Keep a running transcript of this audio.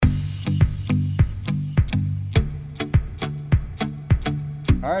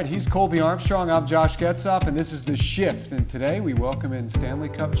All right, he's Colby Armstrong, I'm Josh Getzoff, and this is The Shift. And today we welcome in Stanley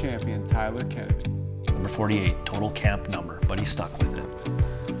Cup champion Tyler Kennedy. Number 48, total camp number, but he stuck with it.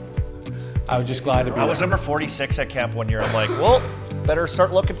 I was just glad to be I was number 46 at camp one year. I'm like, well, better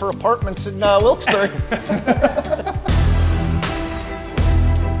start looking for apartments in Wilkes-Barre.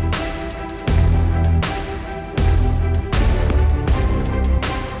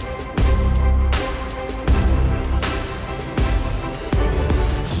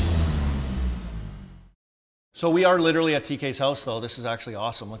 So we are literally at TK's house, though. This is actually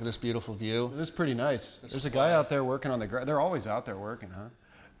awesome. Look at this beautiful view. It is pretty nice. There's a guy out there working on the ground. They're always out there working, huh?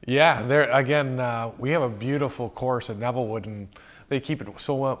 Yeah, we have a beautiful course at Nevillewood, and they keep it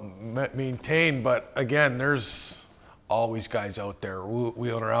so well maintained. But again, there's always guys out there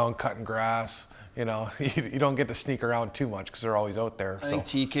wheeling around, cutting grass. You know, you don't get to sneak around too much because they're always out there. I think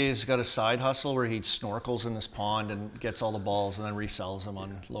TK's got a side hustle where he snorkels in this pond and gets all the balls and then resells them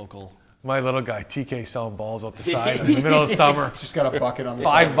on local. My little guy, TK, selling balls out the side in the middle of summer. He's just got a bucket on the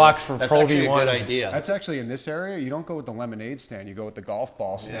side. $5 for That's Pro actually V1. a good idea. That's actually in this area. You don't go with the lemonade stand. You go with the golf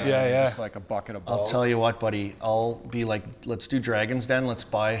ball stand. Yeah. Just like a bucket of balls. I'll tell you what, buddy. I'll be like, let's do Dragon's Den. Let's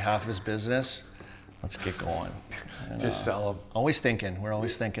buy half his business. Let's get going. And, Just sell them. Always thinking. We're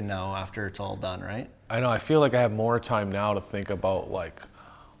always thinking now after it's all done, right? I know. I feel like I have more time now to think about like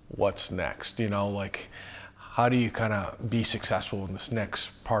what's next. You know, like how do you kind of be successful in this next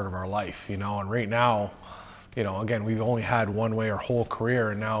part of our life? You know, and right now, you know, again, we've only had one way our whole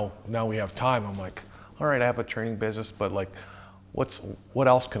career, and now we have time. I'm like, all right, I have a training business, but like, what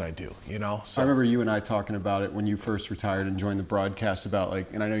else can I do? You know. So I remember you and I talking about it when you first retired and joined the broadcast about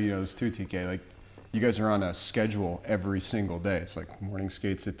like, and I know you know this too, TK. Like, you guys are on a schedule every single day. It's like morning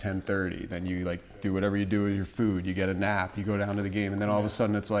skates at 10:30. Then you like do whatever you do with your food. You get a nap. You go down to the game, and then all of a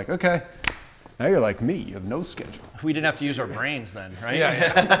sudden it's like, okay, now you're like me. You have no schedule. We didn't have to use our brains then, right?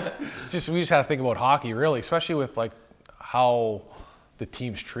 Yeah. we just had to think about hockey, really, especially with like how the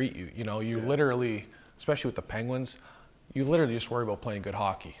teams treat you. You know, you literally, especially with the Penguins, you literally just worry about playing good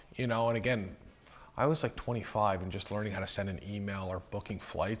hockey. You know, and again, I was like 25 and just learning how to send an email or booking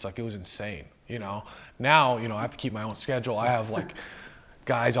flights. Like, it was insane. You know, now, you know, I have to keep my own schedule. I have like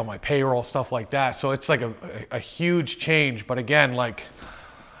guys on my payroll, stuff like that. So it's like a huge change. But again, like,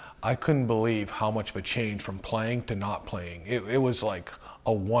 I couldn't believe how much of a change from playing to not playing. It was like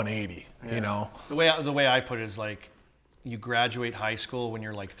a 180, you know? The way I put it is like, you graduate high school when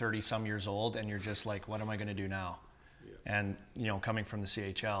you're like 30 some years old and you're just like, what am I going to do now? Yeah. And, you know, coming from the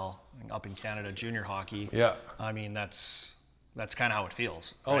CHL up in Canada, junior hockey. Yeah. I mean, that's kind of how it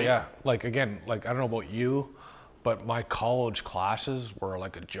feels. Oh right? yeah. Like, again, like, I don't know about you, but my college classes were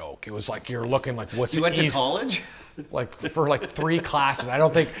like a joke. It was like, you're looking like, what's You went to college? Like for like 3 classes. I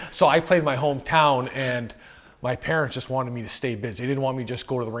don't think, so I played my hometown, and my parents just wanted me to stay busy. They didn't want me to just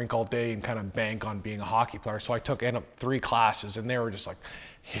go to the rink all day and kind of bank on being a hockey player. So I ended up 3 classes, and they were just like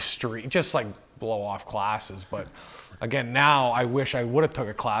history, just like blow off classes. But again, now I wish I would have took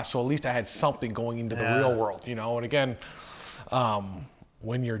a class, so at least I had something going into the real world, you know? And again,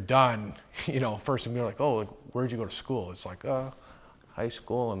 when you're done, you know, first thing you're like, oh, where'd you go to school? It's like, high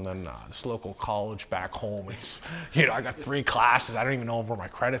school, and then this local college back home. It's, you know, I got 3 classes. I don't even know where my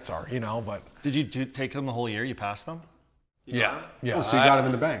credits are, you know, but. Did you take them the whole year? You passed them? Yeah. Oh, so you got them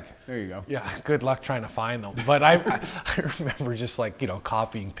in the bank. There you go. Yeah, good luck trying to find them. But I remember just like, you know,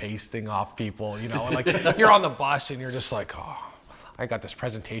 copying, pasting off people, you know, and like you're on the bus and you're just like, oh, I got this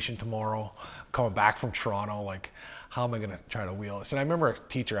presentation tomorrow, coming back from Toronto, like, how am I going to try to wheel this? And I remember a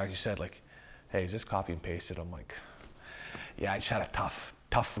teacher actually said like, hey, is this copy and pasted? I'm like, yeah, I just had a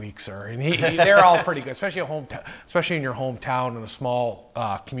tough week, sir. And they're all pretty good, especially in your hometown in a small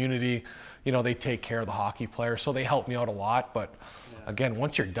community. You know, they take care of the hockey players, so they help me out a lot. But again,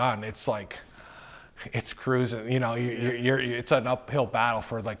 once you're done, it's like, it's cruising. You know, it's an uphill battle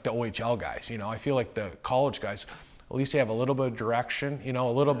for like the OHL guys. You know, I feel like the college guys, at least they have a little bit of direction. You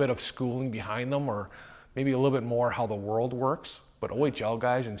know, a little bit of schooling behind them, or maybe a little bit more how the world works. But OHL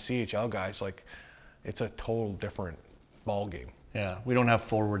guys and CHL guys, like, it's a total different ball game. Yeah, we don't have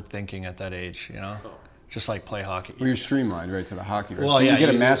forward thinking at that age, you know? Just like play hockey. Well, you're streamlined right to the hockey. Right? Well, yeah, you get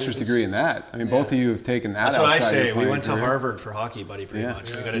a master's degree in that. I mean, both of you have taken that. That's what I outside say. your We playing went to career. Harvard for hockey, buddy, pretty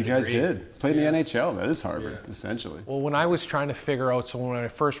much. We got a You guys degree. did. Played in the NHL. That is Harvard, essentially. Well, when I was trying to figure out, so when I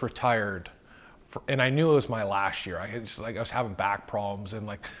first retired, and I knew it was my last year, I was having back problems, and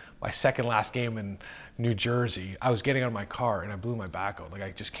like my second last game in New Jersey, I was getting out of my car and I blew my back out. Like, I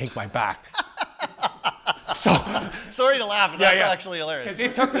just kinked my back. So sorry to laugh, but that's actually hilarious.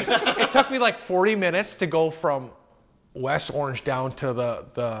 It took me like 40 minutes to go from West Orange down to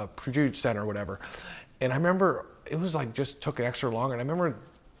the Purdue Center or whatever. And I remember it was like just took it extra longer. And I remember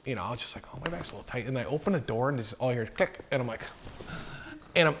I was just like, oh, my back's a little tight. And I open the door and just all I hear is click. And I'm like,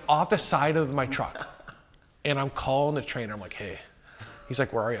 and I'm off the side of my truck. And I'm calling the trainer. I'm like, hey. He's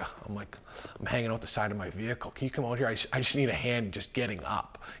like, where are you? I'm like, I'm hanging out the side of my vehicle. Can you come out here? I just need a hand just getting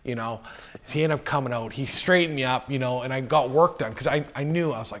up, He ended up coming out. He straightened me up, and I got work done because I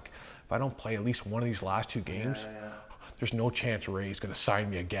knew, I was like, if I don't play at least one of these last 2 games, there's no chance Ray's going to sign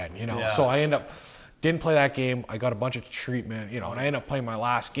me again, So I didn't play that game. I got a bunch of treatment, and I ended up playing my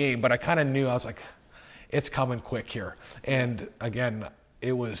last game, but I kind of knew, I was like, it's coming quick here. And again,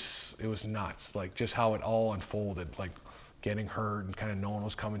 it was nuts, like just how it all unfolded, like getting hurt and kind of knowing it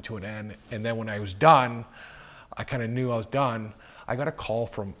was coming to an end. And then when I was done, I kind of knew I was done. I got a call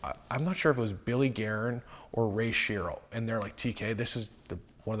from, I'm not sure if it was Billy Guerin or Ray Shero. And they're like, TK, this is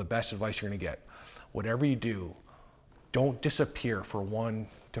one of the best advice you're going to get. Whatever you do, don't disappear for 1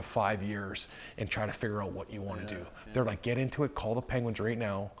 to 5 years and try to figure out what you want to do. They're like, get into it, call the Penguins right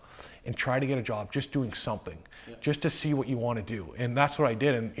now, and try to get a job just doing something, just to see what you want to do. And that's what I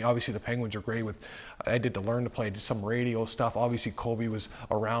did. And obviously the Penguins are great I did to learn to play, did some radio stuff. Obviously Colby was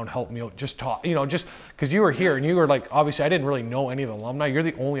around, helped me out, just talk, just because you were here and you were like, obviously I didn't really know any of the alumni. You're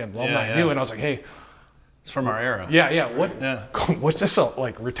the only alumni I knew. And I was like, hey. It's from our era. What's this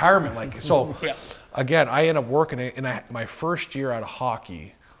like retirement like? So again, I ended up working it. And my first year out of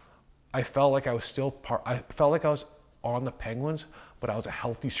hockey, I felt like I was I felt like I was on the Penguins, but I was a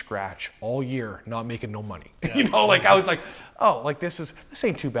healthy scratch all year, not making no money. I was like, oh, like this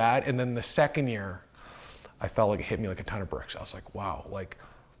ain't too bad. And then the second year, I felt like it hit me like a ton of bricks. I was like, wow, like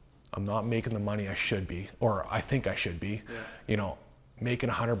I'm not making the money I should be, or I think I should be. Making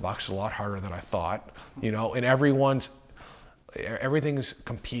 $100 is a lot harder than I thought. And everything's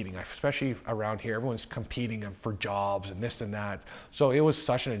competing, especially around here. Everyone's competing for jobs and this and that. So it was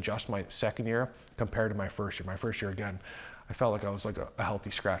such an adjustment my second year compared to my first year. My first year, again, I felt like I was like a healthy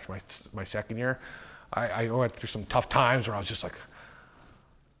scratch. My second year, I went through some tough times where I was just like,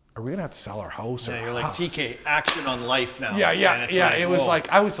 are we gonna have to sell our house? Yeah, you're like, TK, action on life now. It was like,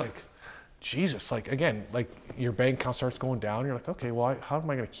 I was like, Jesus, like again, like your bank account starts going down. You're like, okay, well, how am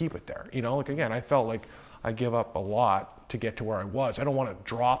I gonna keep it there? Like again, I felt like I give up a lot to get to where I was. I don't want to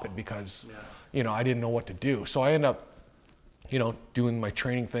drop it because, I didn't know what to do. So I ended up, doing my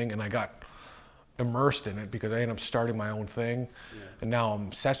training thing, and I got immersed in it because I ended up starting my own thing, and now I'm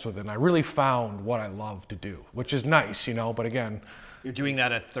obsessed with it. And I really found what I love to do, which is nice, but again, you're doing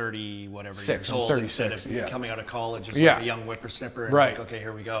that at 30 whatever years old 36, instead of coming out of college as like a young whippersnapper and like, okay,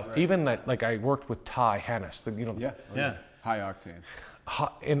 here we go. Even that, like I worked with Ty Hennis, high octane,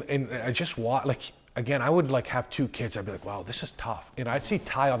 and I just again, I would like have 2 kids. I'd be like, wow, this is tough. And I'd see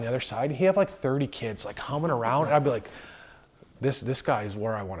Ty on the other side. He had like 30 kids like humming around. And I'd be like, this guy is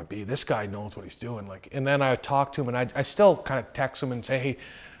where I want to be. This guy knows what he's doing. Like, and then I would talk to him, and I still kind of text him and say, hey,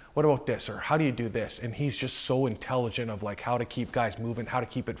 what about this? Or how do you do this? And he's just so intelligent of like how to keep guys moving, how to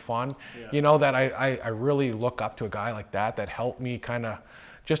keep it fun. That I really look up to a guy like that helped me kind of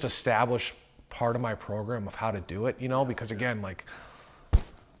just establish part of my program of how to do it, because again, like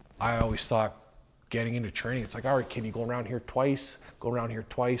I always thought, getting into training, it's like, all right, kid, you go around here twice,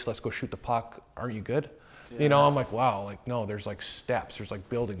 let's go shoot the puck. Aren't you good? I'm like, wow, like, no, there's like steps, there's like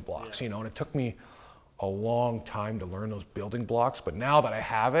building blocks, and it took me a long time to learn those building blocks. But now that I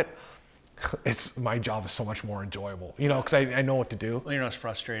have it, my job is so much more enjoyable, because I know what to do. Well, you're not as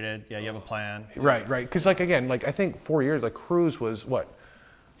frustrated. Yeah, you have a plan. Right. Because like, again, like I think 4 years, like Cruz was what?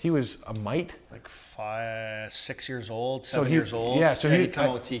 He was a mite? Like 6 years old, 7 years old. Yeah, so he'd come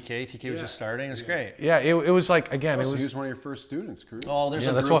out with TK. TK was just starting. It was great. Yeah, it was like, again, he was one of your first students, Cruz. Oh, there's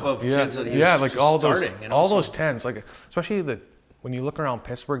a group of kids that he was like just all starting. All those 10s, like especially when you look around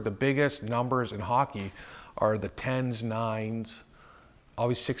Pittsburgh, the biggest numbers in hockey are the 10s, 9s,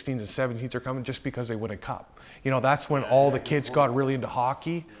 always 16s and 17s are coming just because they win a cup. That's when all the kids got really into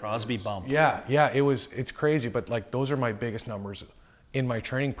hockey. Crosby bump. Yeah, it's crazy, but like those are my biggest numbers in my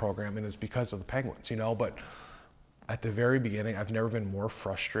training program, and it's because of the Penguins, but at the very beginning, I've never been more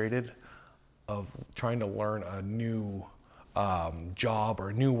frustrated of trying to learn a new job or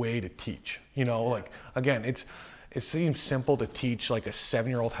a new way to teach. Like again, it seems simple to teach like a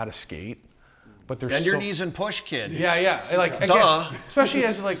 7-year-old how to skate, but there's bend your knees and push, kid. Yeah. Like duh. Again, especially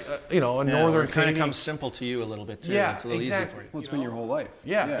as like a northern it kind of comes simple to you a little bit too. Yeah, it's a little easy for you. Well, it's been your whole life.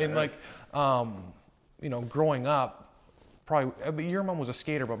 And right. Like growing up. Probably, your mom was a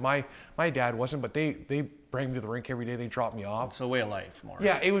skater, but my dad wasn't. But they bring me to the rink every day. They drop me off. It's a way of life more.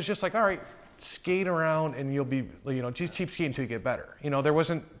 Yeah, it was just like, all right, skate around, and you'll be, just keep skating until you get better. There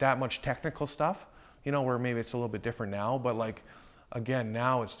wasn't that much technical stuff, where maybe it's a little bit different now. But like, again,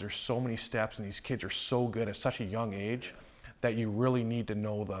 now there's so many steps, and these kids are so good at such a young age that you really need to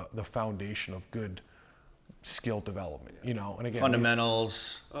know the foundation of good skill development, you know. And again,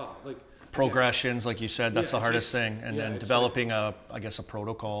 fundamentals, progressions, like you said, that's the hardest thing. And then developing a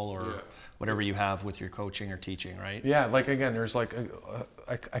protocol or whatever you have with your coaching or teaching, right? Yeah, like again, there's like,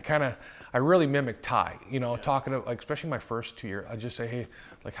 I really mimic Ty, you know, talking to, like, especially my first 2 years, I just say, hey,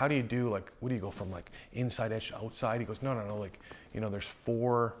 like, how do you do, like, what do you go from like inside edge to outside? He goes, no, like, you know, there's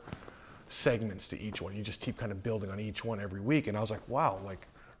 4 segments to each one. You just keep kind of building on each one every week. And I was like, wow, like,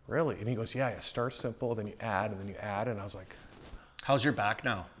 really? And he goes, yeah, start simple, then you add, and then you add. And I was like, how's your back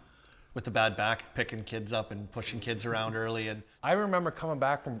now? With the bad back, picking kids up and pushing kids around early. And I remember coming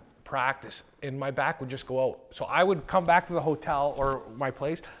back from practice and my back would just go out. So I would come back to the hotel or my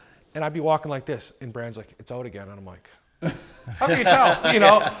place and I'd be walking like this and Brand's like, it's out again. And I'm like, how can you tell, you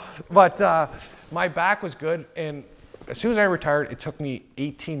know? But my back was good. And as soon as I retired, it took me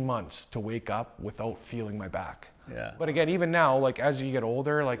 18 months to wake up without feeling my back. Yeah. But again, even now, like as you get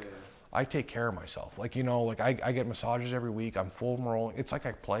older, like I take care of myself. Like, you know, like I get massages every week. I'm full rolling. It's like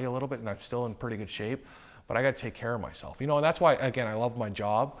I play a little bit and I'm still in pretty good shape, but I got to take care of myself. You know, and that's why, again, I love my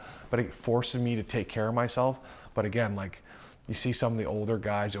job, but it forces me to take care of myself. But again, like you see some of the older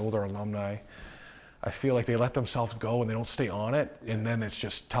guys, older alumni, I feel like they let themselves go and they don't stay on it. And then it's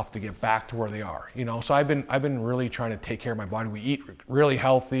just tough to get back to where they are, you know? So I've been really trying to take care of my body. We eat really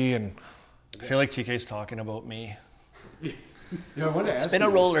healthy and. I feel like TK's talking about me. Yeah, I want to ask it's been you,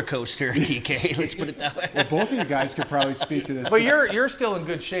 a roller coaster, TK. Let's put it that way. well, both of you guys could probably speak to this. But you're still in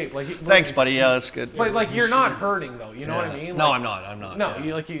good shape. Like thanks, buddy. Yeah, that's good. But like you're not hurting though. You know what I mean? No, like, I'm not. No,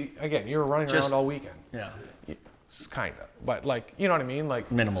 Yeah. You were running around all weekend. Yeah. It's kind of, but like, you know what I mean? Like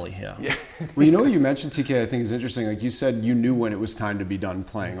minimally, yeah. Well, you know what you mentioned, TK, I think is interesting. Like you said, you knew when it was time to be done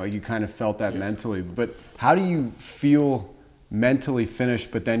playing. Like you kind of felt that mentally. But how do you feel mentally finished,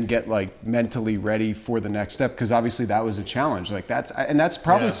 but then get like mentally ready for the next step? Because obviously that was a challenge. Like that's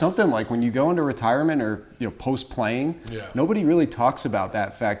probably something like when you go into retirement or, you know, post playing, nobody really talks about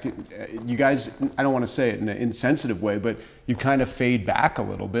that fact. You guys, I don't want to say it in an insensitive way, but you kind of fade back a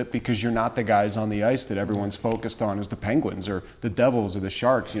little bit because you're not the guys on the ice that everyone's focused on as the Penguins or the Devils or the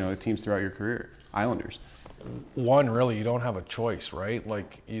Sharks, you know, the teams throughout your career, Islanders. One, really, you don't have a choice, right?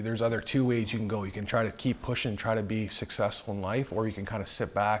 Like there's other 2 ways you can go. You can try to keep pushing, try to be successful in life, or you can kind of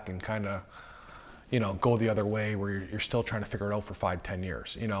sit back and kind of, you know, go the other way where you're still trying to figure it out for 5-10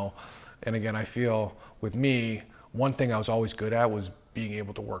 years, you know? And again, I feel with me, one thing I was always good at was being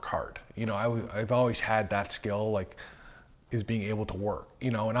able to work hard. You know, I've always had that skill, like, is being able to work, you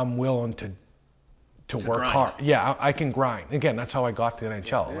know, and I'm willing to work grind. hard. Yeah, I can grind. Again, that's how I got to the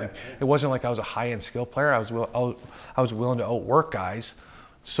NHL. Like, it wasn't like I was a high-end skill player. I was willing to outwork guys.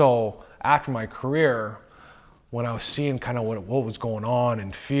 So after my career, when I was seeing kind of what was going on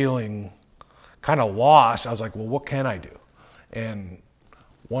and feeling kind of lost, I was like, well, what can I do? And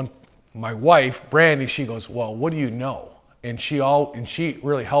my wife, Brandy, she goes, well, what do you know? And she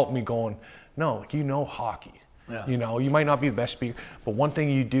really helped me going, no, you know hockey. Yeah. You know, you might not be the best speaker, but one thing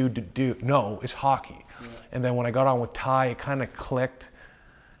you do know is hockey. Yeah. And then when I got on with Ty, it kind of clicked.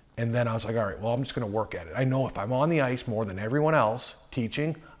 And then I was like, all right, well, I'm just going to work at it. I know if I'm on the ice more than everyone else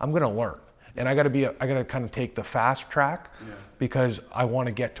teaching, I'm going to learn. And I got to kind of take the fast track because I want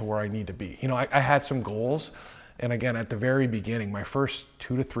to get to where I need to be. You know, I had some goals. And again, at the very beginning, my first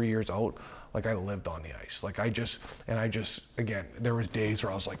 2 to 3 years out, like I lived on the ice. Like again, there was days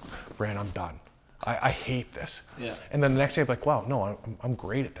where I was like, Brand, I'm done. I hate this. Yeah. And then the next day I'm like, wow, no, I'm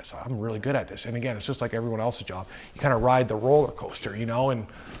great at this. I'm really good at this. And again, it's just like everyone else's job. You kind of ride the roller coaster, you know? And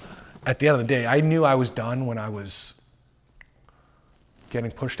at the end of the day, I knew I was done when I was getting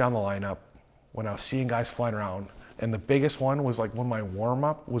pushed down the lineup, when I was seeing guys flying around. And the biggest one was like when my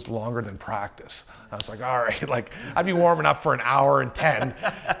warm-up was longer than practice. I was like, all right, like I'd be warming up for an hour and 10,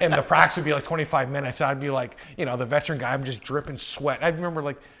 and the practice would be like 25 minutes. I'd be like, you know, the veteran guy, I'm just dripping sweat. I remember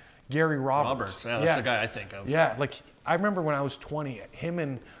like Gary Roberts. Yeah, that's the guy I think of. Yeah, like I remember when I was 20, him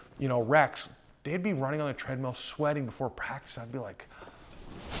and, you know, Rex, they'd be running on the treadmill sweating before practice. I'd be like,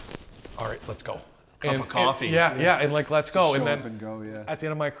 all right, let's go. Cup of coffee. And like, let's go. Just and then up and go, at the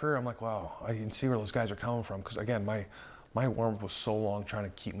end of my career, I'm like, wow, I can see where those guys are coming from. Because again, my warm-up was so long trying to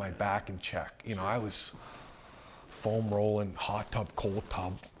keep my back in check. You know, I was foam rolling, hot tub, cold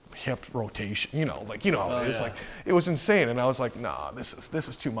tub, hip rotation, you know, like, you know, it was like, it was insane. And I was like, nah, this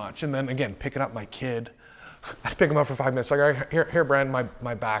is too much. And then again, picking up my kid, I'd pick him up for 5 minutes. Like, all right, here, Brandon,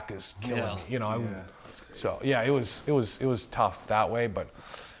 my back is killing me. You know, so yeah, it was tough that way. But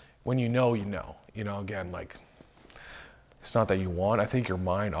when you know, again, like, it's not that you want. I think your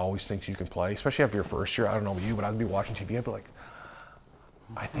mind always thinks you can play, especially after your first year. I don't know about you, but I'd be watching TV. I'd be like,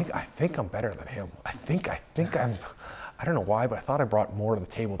 I think I'm better than him. I think I don't know why, but I thought I brought more to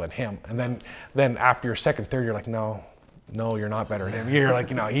the table than him. And then after your second, third, you're like, no, you're not better than him. You're like,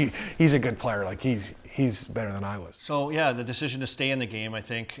 he's a good player. Like he's better than I was. So yeah, the decision to stay in the game, I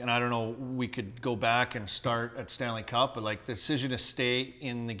think, and I don't know, we could go back and start at Stanley Cup, but like the decision to stay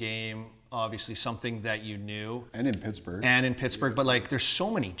in the game, obviously something that you knew. And in Pittsburgh. But like there's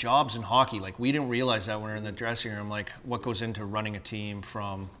so many jobs in hockey. Like we didn't realize that when we were in the dressing room, like what goes into running a team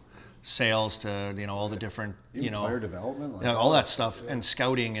from sales to, all the different, player development, like all that stuff, and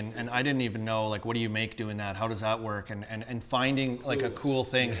scouting, and I didn't even know, like, what do you make doing that? How does that work? And finding like a cool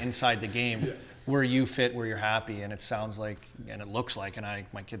thing inside the game where you fit, where you're happy, and it sounds like, and it looks like, and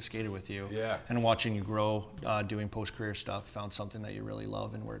my kids skated with you, and watching you grow, doing post-career stuff, found something that you really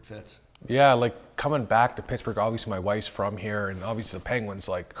love and where it fits. Yeah, like coming back to Pittsburgh, obviously my wife's from here, and obviously the Penguins,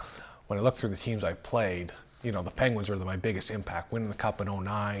 like when I look through the teams I played, the Penguins were my biggest impact, winning the Cup in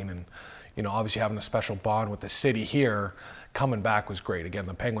 2009, and obviously having a special bond with the city here. Coming back was great. Again,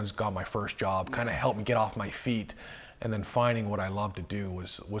 the Penguins got my first job, kind of helped me get off my feet, and then finding what I love to do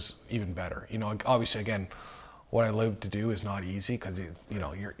was even better. Obviously, again, what I live to do is not easy because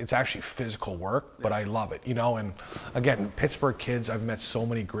it's actually physical work, but I love it. And again, Pittsburgh kids, I've met so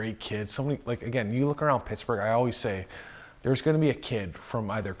many great kids. So many, like, again, you look around Pittsburgh, I always say, there's going to be a kid from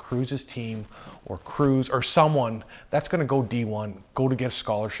either Cruz's team or Cruz or someone that's going to go D1, go to get a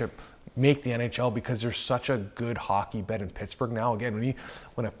scholarship, make the NHL, because there's such a good hockey bed in Pittsburgh now. Again,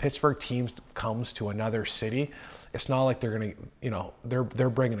 when a Pittsburgh team comes to another city, it's not like they're going to, they're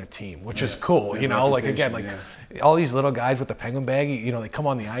bringing a team, which is cool. Like again, like all these little guys with the Penguin bag, they come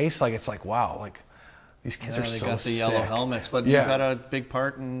on the ice, like it's like, wow, like these kids are so sick. They got the yellow helmets, but you've had a big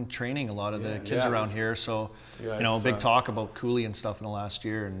part in training a lot of the kids around here. So, big talk about Cooley and stuff in the last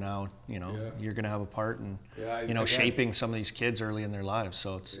year, and now, you're going to have a part in, shaping some of these kids early in their lives.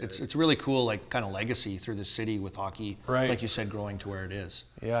 So it's really cool, like kind of legacy through the city with hockey, like you said, growing to where it is.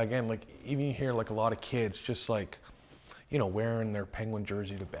 Yeah, again, like even you hear like a lot of kids just like, wearing their Penguin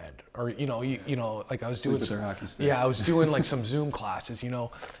jersey to bed, or like I was doing their hockey stick. Yeah, I was doing like some Zoom classes,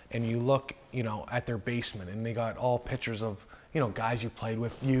 and you look, at their basement, and they got all pictures of, guys you played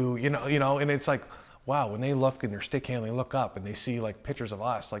with, and it's like, wow, when they look in their stick handling, look up and they see like pictures of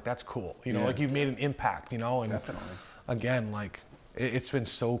us, like that's cool, like you've made an impact, and definitely. Again, like it's been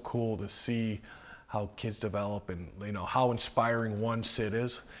so cool to see how kids develop, and how inspiring one Sid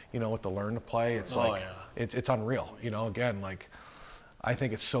is, with the learn to play. It's it's unreal. Again, like I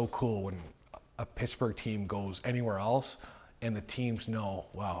think it's so cool when a Pittsburgh team goes anywhere else and the teams know,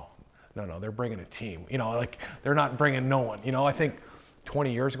 wow, no, they're bringing a team. Like they're not bringing no one. I think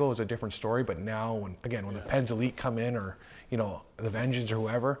 20 years ago was a different story, but now when the Pens Elite come in, or the Vengeance or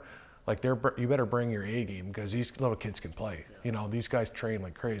whoever, like you better bring your A game, because these little kids can play. These guys train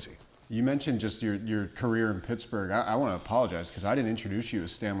like crazy. You mentioned just your career in Pittsburgh. I want to apologize because I didn't introduce you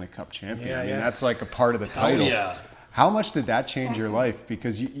as Stanley Cup champion. That's like a part of the title. Yeah. How much did that change your life?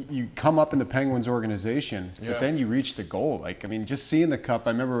 Because you come up in the Penguins organization, but then you reach the goal. Like, just seeing the Cup,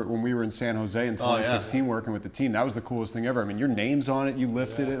 I remember when we were in San Jose in 2016 working with the team, that was the coolest thing ever. Your name's on it, you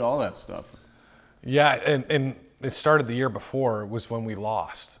lifted it, all that stuff. Yeah, and it started the year before was when we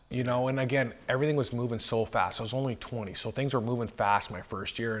lost. And again, everything was moving so fast. I was only 20, so things were moving fast my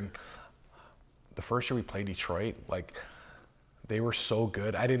first year. And the first year we played Detroit, like they were so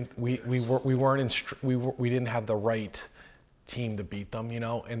good. We didn't have the right team to beat them,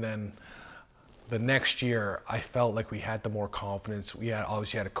 And then the next year, I felt like we had the more confidence. We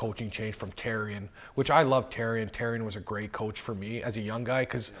obviously had a coaching change from Terrian, which I love Terrian. Terrian was a great coach for me as a young guy,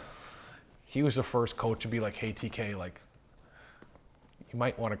 because he was the first coach to be like, hey TK, like you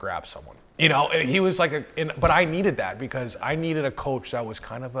might want to grab someone. He was like but I needed that, because I needed a coach that was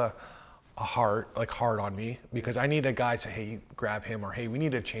kind of a hard on me, because I need a guy to say, hey, grab him, or hey, we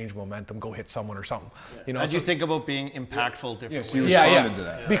need to change momentum, go hit someone or something. How'd you think about being impactful differently? So you responded to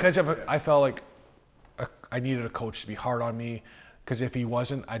that. Because I felt like I needed a coach to be hard on me, because if he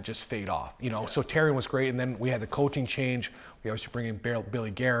wasn't, I'd just fade off. So Terry was great, and then we had the coaching change. We obviously bring in Billy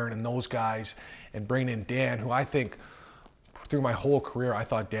Guerin and those guys, and bringing in Dan, who I think through my whole career, I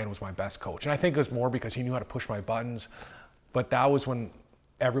thought Dan was my best coach. And I think it was more because he knew how to push my buttons, but that was when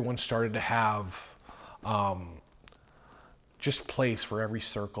everyone started to have just place for every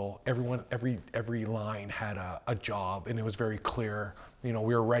circle. Every line had a job, and it was very clear. We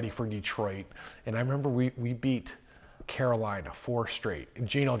were ready for Detroit. And I remember we beat Carolina 4 straight. And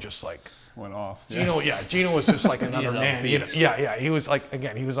Gino just like went off. Gino was just like another man. He was like,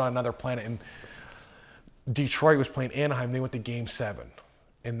 again, he was on another planet. And Detroit was playing Anaheim. They went to Game 7.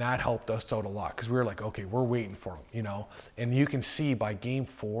 And that helped us out a lot, because we were like, okay, we're waiting for them, And you can see by Game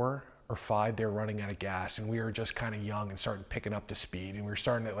 4, or 5, they were running out of gas, and we were just kind of young and starting picking up the speed, and we were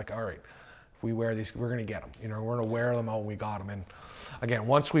starting to like, all right, if we wear these, we're going to get them. You know, we're going to wear them out when we got them. And again,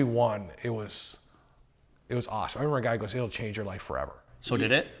 once we won, it was awesome. I remember a guy goes, it'll change your life forever. So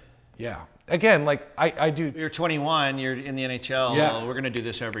did it? Yeah. Again, like I do. You're 21. You're in the NHL. Yeah. Well, we're going to do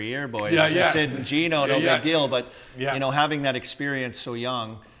this every year, boys. Yeah. Sid and Gino, no big deal. But Yeah. you know, having that experience so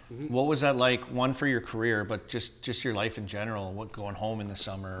young, what was that like? One, for your career, but just your life in general. What, going home in the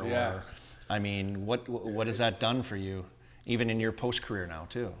summer? Yeah. Or, I mean, what has that done for you, even in your post career now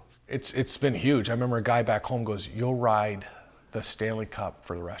too? It's been huge. I remember a guy back home goes, "You'll ride the Stanley Cup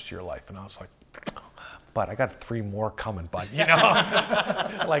for the rest of your life," and I was like, but I got 3 more coming, bud. You know,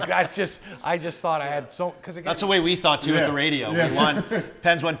 like that's just. I just thought I had so because again. That's the way we thought too at the radio. Yeah. We won.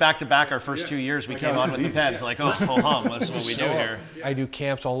 Pens went back to back our first 2 years. We came on with the Pens like, oh, ho hum. That's what we do here. I do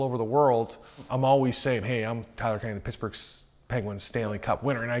camps all over the world. I'm always saying, hey, I'm Tyler Kennedy, the Pittsburgh Penguins Stanley Cup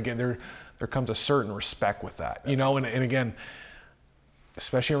winner, and again, there comes a certain respect with that, you know, and again,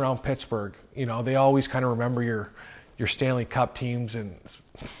 especially around Pittsburgh, you know, they always kind of remember your Stanley Cup teams, and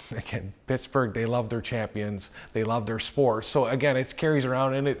again, Pittsburgh, they love their champions, they love their sports. So again, it carries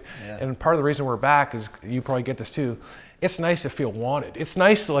around in it, and part of the reason we're back is, you probably get this too, it's nice to feel wanted. It's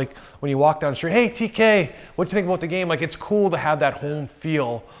nice to, like, when you walk down the street, hey, TK, what do you think about the game? Like, it's cool to have that home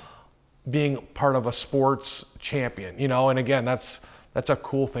feel being part of a sports champion, you know, and again, that's a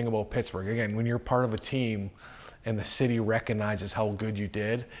cool thing about Pittsburgh. Again, when you're part of a team and the city recognizes how good you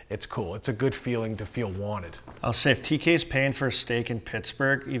did, it's cool. It's a good feeling to feel wanted. I'll say, if TK's paying for a steak in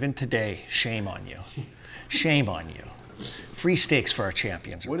Pittsburgh, even today, shame on you. Shame on you. Free steaks for our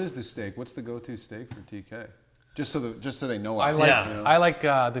champions. What is the steak? What's the go-to steak for TK? Just so they know. I like Yeah. You know? I like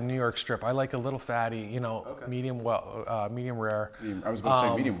the New York strip. I like a little fatty, you know, medium rare. I was about to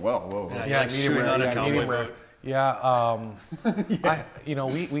say medium well. Whoa. Yeah, like medium chewing on a rare. cowboy Medium rare. boot. Yeah, you know,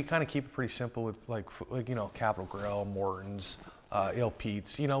 we kind of keep it pretty simple with like you know, Capital Grill, Morton's, Il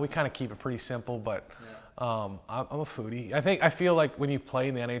Pete's. You know, we kind of keep it pretty simple, but I'm a foodie. I feel like when you play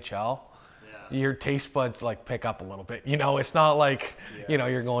in the NHL, your taste buds like pick up a little bit. You know, it's not like you know,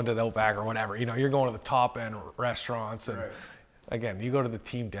 you're going to the Outback or whatever. You know, you're going to the top end restaurants, and again, you go to the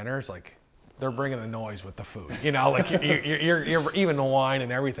team dinners, like they're bringing the noise with the food. You know, like you're even the wine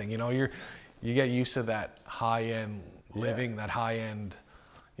and everything. You know, you get used to that high-end living, that high-end,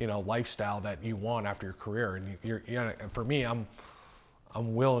 you know, lifestyle that you want after your career. And and for me, I'm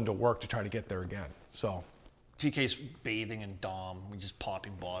willing to work to try to get there again. So TK's bathing in Dom. We just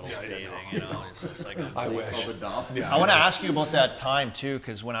popping bottles, bathing. You know, it's just like I wish. I want to ask you about that time too,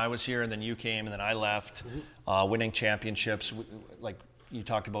 because when I was here and then you came and then I left, winning championships, like you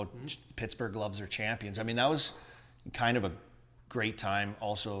talked about, Pittsburgh loves their champions. I mean, that was kind of a great time.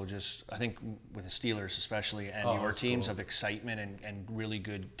 Also, just I think with the Steelers especially, and your teams of excitement and really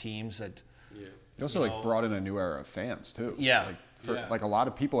good teams that. Yeah. It also like brought in a new era of fans too. Yeah. Like a lot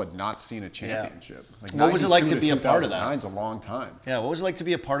of people had not seen a championship. Like what was it like to be a part of that? 2009's a long time. Yeah, what was it like to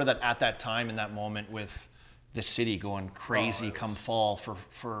be a part of that at that time, in that moment, with the city going crazy come fall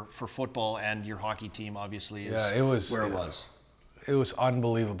for football, and your hockey team obviously is it was where it was. It was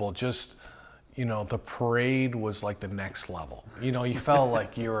unbelievable. Just, you know, the parade was like the next level. You know, you felt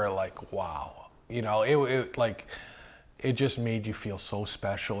like you were like, wow. You know, it just made you feel so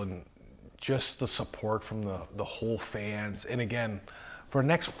special, and just the support from the whole fans. And again, for the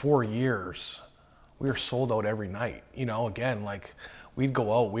next 4 years, we were sold out every night. You know, again, like we'd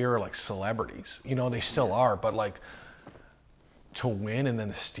go out, we were like celebrities. You know, they still are, but like to win, and then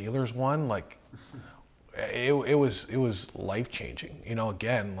the Steelers won, like it was life changing. You know,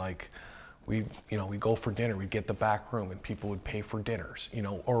 again, like we'd go for dinner, we'd get the back room and people would pay for dinners, you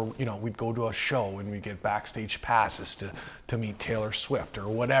know, or, you know, we'd go to a show and we'd get backstage passes to meet Taylor Swift or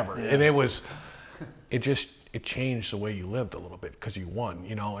whatever. Yeah. And it changed the way you lived a little bit because you won,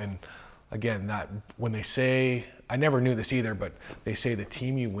 you know. And again, that when they say, I never knew this either, but they say the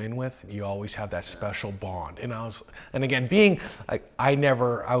team you win with, you always have that special bond. And again, being like, I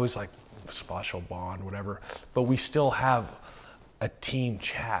was like, special bond, whatever, but we still have a team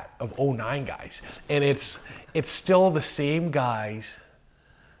chat of 09 guys, and it's still the same guys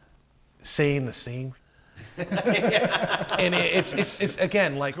saying the same and it's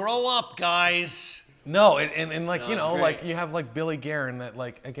again like, grow up, guys. No, and like, you know, great. like you have like Billy Guerin that,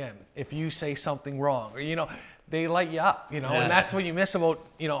 like, again, if you say something wrong, or, you know, they light you up, you know. And that's what you miss about,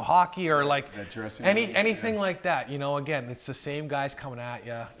 you know, hockey, or like anything like that. You know, again, it's the same guys coming at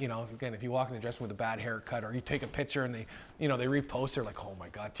you. You know, again, if you walk in the dressing room with a bad haircut, or you take a picture and they repost, they're like, oh my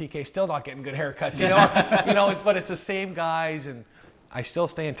God, TK still not getting good haircuts. You know, but it's the same guys, and I still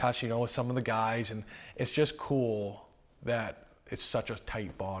stay in touch, you know, with some of the guys, and it's just cool that it's such a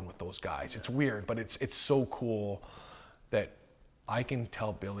tight bond with those guys. It's weird, but it's so cool that I can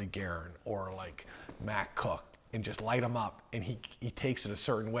tell Billy Guerin or like Matt Cook and just light him up, and he takes it a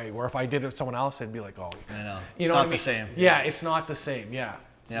certain way. Where if I did it with someone else, I'd be like, oh, I know. You it's know not the same. Yeah, it's not the same. Yeah.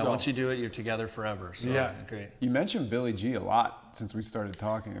 Yeah, once you do it, you're together forever. So, yeah, great. You mentioned Billy G a lot since we started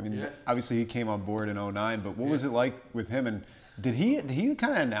talking. I mean, obviously he came on board in 2009, but what was it like with him? And did he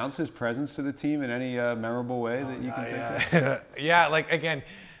kind of announce his presence to the team in any memorable way that you can think of? Yeah, like again,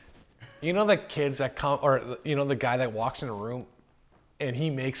 you know the kids that come, or you know the guy that walks in a room and he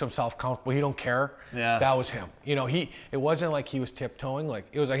makes himself comfortable. He don't care. Yeah. That was him. You know, it wasn't like he was tiptoeing. Like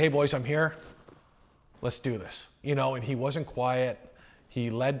it was like, hey boys, I'm here. Let's do this. You know, and he wasn't quiet. He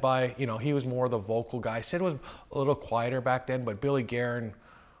led by, you know, he was more the vocal guy. Sid was a little quieter back then, but Billy Guerin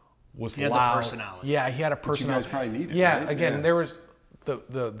was loud. He had the personality. Yeah, he had a personality. Which you guys probably needed, yeah, right? again, there was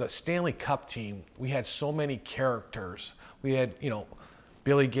the Stanley Cup team. We had so many characters. We had, you know,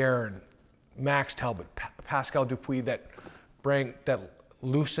 Billy Guerin, Max Talbot, Pascal Dupuis that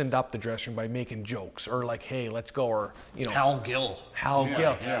loosened up the dressing room by making jokes or like, hey, let's go, or you know, Hal Gill.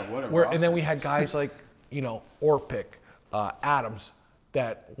 Yeah, what a roster. And then we had guys like, you know, Orpik, Adams.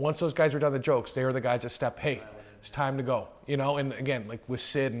 That once those guys were done the jokes, they were the guys that stepped, hey, it's time to go, you know? And again, like with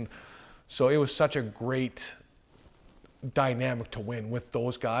Sid, and so it was such a great dynamic to win with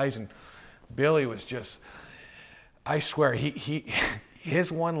those guys. And Billy was just, I swear,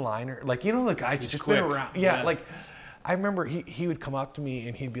 his one-liner, like, you know, the guys just quick. been around. Yeah, like, I remember he would come up to me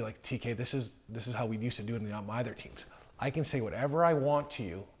and he'd be like, TK, this is how we used to do it on my other teams. I can say whatever I want to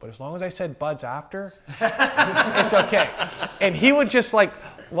you, but as long as I said buds after, it's okay. And he would just like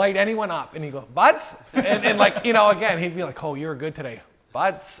light anyone up and he'd go, buds? And like, you know, again, he'd be like, oh, you were good today.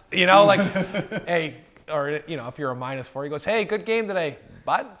 Buds? You know, like, hey, or, you know, if you're a -4, he goes, hey, good game today.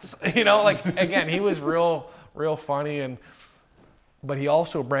 Buds? You know, like, again, he was real funny. But he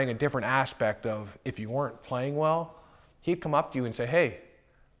also brought a different aspect of if you weren't playing well, he'd come up to you and say, hey,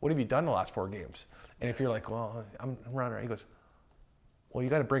 what have you done the last 4 games? And if you're like, well, I'm running around, he goes, well, you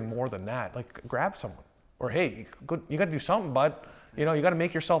got to bring more than that. Like, grab someone. Or, hey, you got to do something, bud. You know, you got to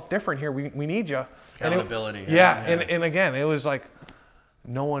make yourself different here. We need you. Accountability. And again, it was like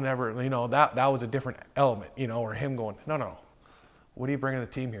no one ever, you know, that was a different element, you know, or him going, no. What are you bringing to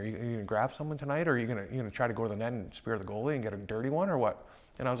the team here? You going to grab someone tonight, or are you going to try to go to the net and spear the goalie and get a dirty one, or what?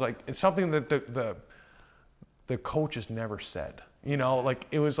 And I was like, it's something that the coaches never said. You know, like,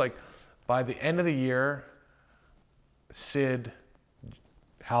 it was like, by the end of the year, Sid,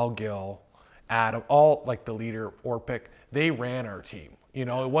 Hal Gill, Adam, all like the leader, Orpik, they ran our team. You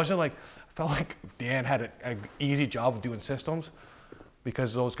know, it wasn't like, I felt like Dan had an easy job of doing systems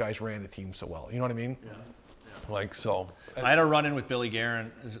because those guys ran the team so well. You know what I mean? Yeah. Like, so. I had a run-in with Billy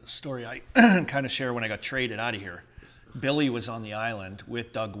Guerin. It's a story I kind of share when I got traded out of here. Billy was on the island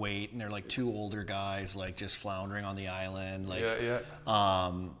with Doug Waite, and they're like 2 older guys, like just floundering on the island. Like,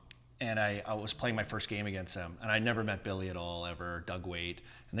 and I was playing my first game against them, and I never met Billy at all, ever, Doug Waite.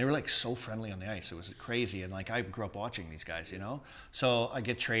 And they were like so friendly on the ice. It was crazy. And like, I grew up watching these guys, you know? So I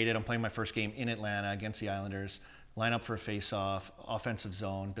get traded. I'm playing my first game in Atlanta against the Islanders. Line up for a face-off, offensive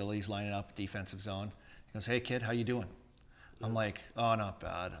zone. Billy's lining up, defensive zone. He goes, hey kid, how you doing? I'm like, oh, not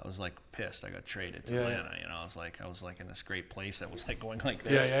bad. I was like pissed. I got traded to Atlanta. You know, I was like in this great place that was like going like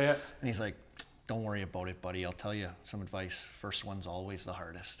this. Yeah. And he's like, don't worry about it, buddy. I'll tell you some advice. First one's always the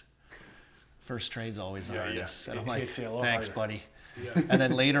hardest. First trade's always the hardest. And I'm like, thanks, buddy. Yeah. And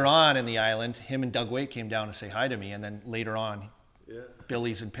then later on in the island, him and Doug Waite came down to say hi to me. And then later on,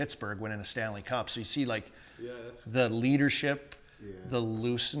 Billy's in Pittsburgh winning a Stanley Cup. So you see like the leadership, the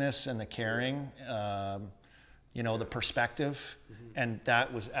looseness and the caring, you know, the perspective, and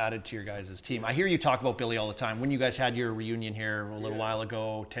that was added to your guys' team. I hear you talk about Billy all the time. When you guys had your reunion here a little while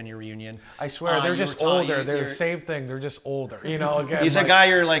ago, 10-year reunion. I swear, they're just older. They're the same thing. They're just older. You know, again. He's a guy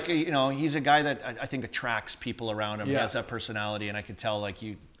you're like, you know, he's a guy that I think attracts people around him. He has that personality, and I could tell, like,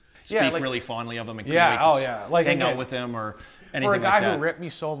 you speak really fondly of him and couldn't wait to like, hang out with him or anything for a guy like that. who ripped me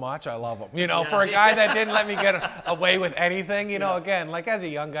so much, I love him. You know, for a guy that didn't let me get away with anything, you know, again, like as a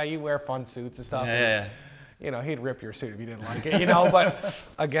young guy, you wear fun suits and stuff. Yeah. And, you know, he'd rip your suit if you didn't like it, you know, but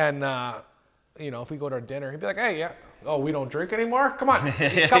again, you know, if we go to dinner, he'd be like, hey, we don't drink anymore? Come on,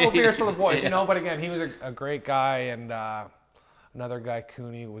 a couple beers for the boys, you know, but again, he was a great guy, and another guy,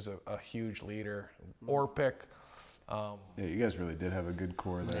 Cooney, was a huge leader. Orpik. You guys really did have a good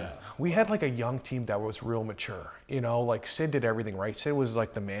core there. Yeah. We had like a young team that was real mature, you know, like Sid did everything right. Sid was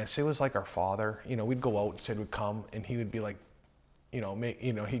like the man. Sid was like our father. You know, we'd go out and Sid would come and he would be like, you know,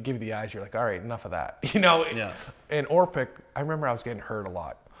 he'd give you the eyes. You're like, all right, enough of that, you know. Yeah. And Orpik, I remember I was getting hurt a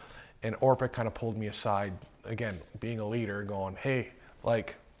lot, And Orpik kind of pulled me aside, again, being a leader, going, hey,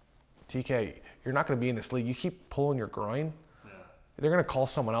 like, TK, you're not going to be in this league. You keep pulling your groin, they're going to call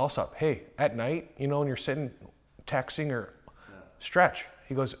someone else up. Hey, at night, you know, when you're sitting texting or stretch.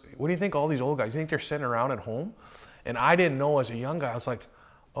 He goes, what do you think all these old guys, you think they're sitting around at home? And I didn't know as a young guy, I was like,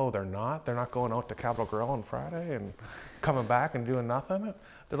 oh, they're not going out to Capitol Grill on Friday and coming back and doing nothing?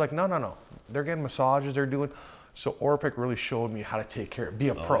 They're like, no. They're getting massages, they're doing. So Orpik really showed me how to take care, be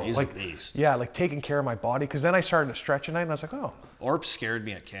a pro. He's like, a beast. Yeah, like taking care of my body. Because then I started to stretch at night and I was like, oh. Orp scared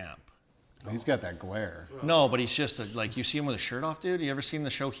me at camp. He's got that glare. No, but he's just like, you see him with a shirt off, dude? You ever seen the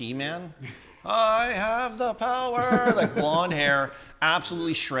show He-Man? I have the power. Like blonde hair,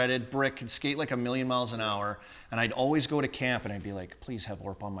 absolutely shredded, brick, could skate like 1,000,000 miles an hour. And I'd always go to camp and I'd be like, please have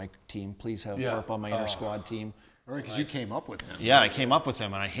Orp on my team. Please have Orp on my inter squad team. Right, because you came up with him. Yeah, I came up with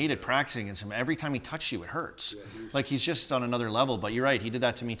him, and I hated practicing against him. Every time he touched you, it hurts. Like, he's just on another level. But you're right, he did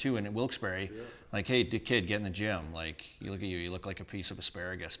that to me, too, in Wilkes-Barre. Yeah. Like, hey, kid, get in the gym. Like, you look at you look like a piece of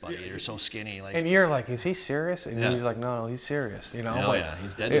asparagus, buddy. You're so skinny. Like, and you're like, is he serious? And he's like, no, he's serious, you know? Oh, yeah,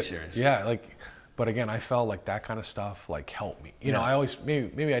 he's deadly serious. Yeah, like, but again, I felt like that kind of stuff, like, helped me. You know, I always,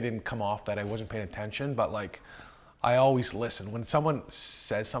 maybe I didn't come off that I wasn't paying attention, but, like, I always listen. When someone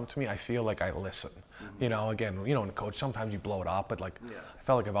says something to me, I feel like I listen. You know, again, you know, in coach, sometimes you blow it up, but like, I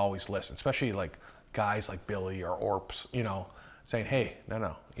felt like I've always listened, especially like guys like Billy or Orps, you know, saying, hey,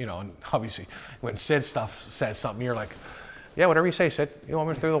 no, you know, and obviously when Sid says something, you're like, yeah, whatever you say, Sid, you want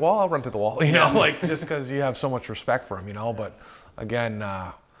me through the wall? I'll run through the wall, you know, like just because you have so much respect for him, you know, but again,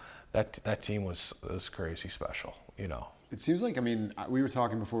 that team was crazy special, you know. It seems like, I mean, we were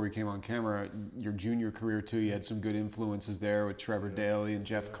talking before we came on camera, your junior career too, you had some good influences there with Trevor Daley and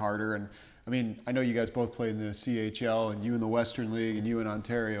Jeff Carter. And I mean, I know you guys both played in the CHL and you in the Western League and you in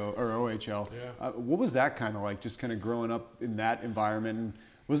Ontario, or OHL. Yeah. What was that kind of like, just kind of growing up in that environment? And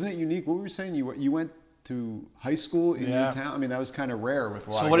wasn't it unique? What were you saying? You went to high school in your town? I mean, that was kind of rare with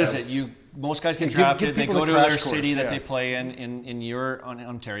a lot of guys. So what is it? Most guys get drafted, they go to their city that they play in your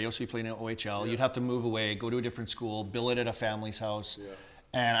Ontario, so you play in OHL. You'd have to move away, go to a different school, bill it at a family's house. Yeah.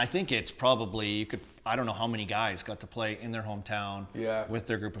 And I think it's probably, I don't know how many guys got to play in their hometown with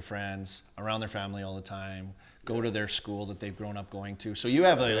their group of friends, around their family all the time, go to their school that they've grown up going to. So you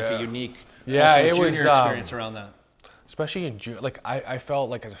have a unique junior experience around that. Especially in June, like I felt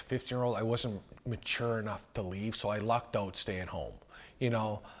like as a 15-year-old, I wasn't mature enough to leave, so I lucked out staying home. You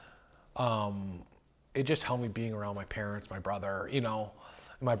know, it just helped me being around my parents, my brother. You know,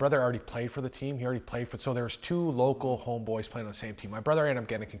 my brother already played for the team. He already played for, so there was 2 local homeboys playing on the same team. My brother ended up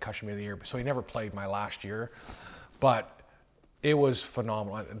getting a concussion of the year, so he never played my last year. But it was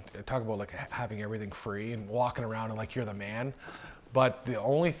phenomenal. I talk about like having everything free and walking around and like you're the man. But the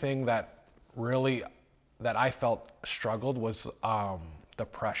only thing that really that I felt struggled was the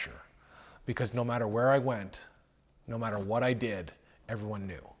pressure, because no matter where I went, no matter what I did, everyone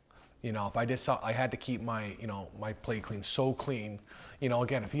knew. You know, if I did something, I had to keep my, you know, my plate clean, so clean. You know,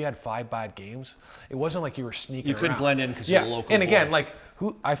 again, if you had 5 bad games, it wasn't like you were sneaking around. You couldn't blend in because you're a local and again, boy. like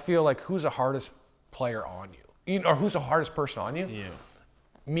I feel like who's the hardest player on you? You know, or who's the hardest person on you? Yeah.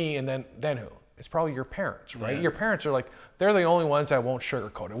 Me, and then who? It's probably your parents, right? Yeah. Your parents are like, they're the only ones that won't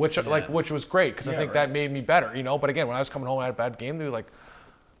sugarcoat it, which was great, because I think that made me better, you know. But again, when I was coming home and I had a bad game, they'd be like,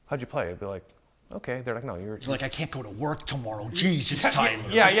 how'd you play? I'd be like, okay. They're like, no, you're. It's like, I can't go to work tomorrow. Jeez, it's Tyler.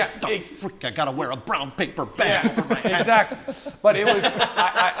 Yeah. Freak, I gotta wear a brown paper bag over my head. Exactly. But it was,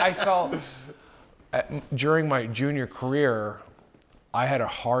 I felt, during my junior career, I had a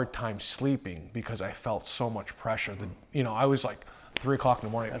hard time sleeping because I felt so much pressure. That, you know, I was like 3 o'clock in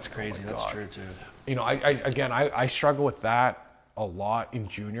the morning. That's crazy. That's true too. You know, I struggle with that a lot in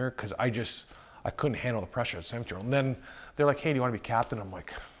junior, because I couldn't handle the pressure at 17-year-old. And then they're like, hey, do you want to be captain? I'm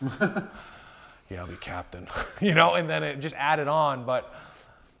like, yeah, I'll be captain. You know, and then it just added on. But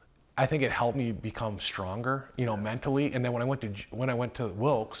I think it helped me become stronger, you know, mentally. And then when I went to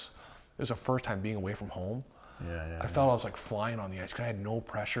Wilkes, it was the first time being away from home. I felt I was like flying on the ice because I had no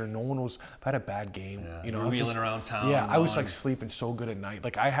pressure. No one was. If I had a bad game, you know, I was wheeling around town. Yeah, I was like sleeping so good at night.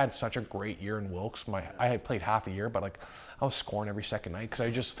 Like I had such a great year in Wilkes. I had played half a year, but like I was scoring every second night because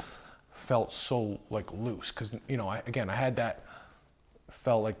I just felt so like loose. Because you know, I had that.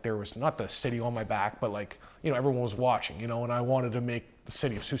 Felt like there was not the city on my back, but like, you know, everyone was watching. You know, and I wanted to make the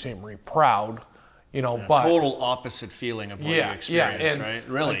city of Sault Ste. Marie proud. You know, but total opposite feeling of what you experienced, right?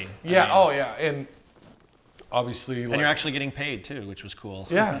 Really? And obviously, and you're actually getting paid too, which was cool.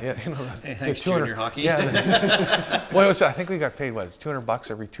 Yeah. You know, thanks, junior hockey. Yeah. Well, I think we got paid $200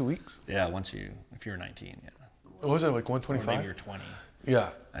 every 2 weeks. Yeah, if you're 19, yeah. Was it like 125? Or maybe you're 20. Yeah.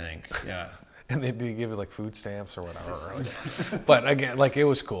 I think, yeah. and they'd give you like food stamps or whatever. But again, like it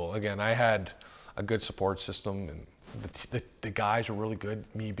was cool. Again, I had a good support system, and the guys were really good,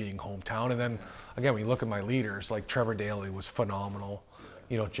 me being hometown. And then again, when you look at my leaders, like Trevor Daly was phenomenal.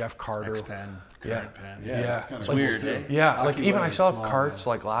 You know, Jeff Carter. Ex-Penn, current Penn. Yeah. It's kind of weird, cool eh? too. Yeah, Hockey like even I was saw small, Karts man.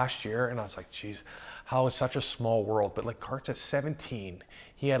 like last year, and I was like, geez, how it's such a small world. But like Karts at 17,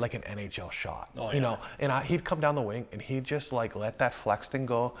 he had like an NHL shot, you know, and he'd come down the wing and he'd just like let that flex thing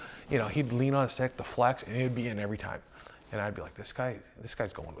go. You know, he'd lean on his stick, the flex, and it'd be in every time. And I'd be like, this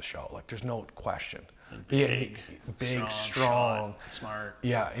guy's going to the show. Like, there's no question. Big, strong, smart.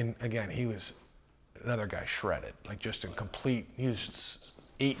 Yeah, and again, he was another guy shredded, like just in complete. He was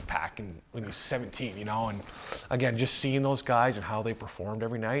 8-pack when he was 17, you know. And again, just seeing those guys and how they performed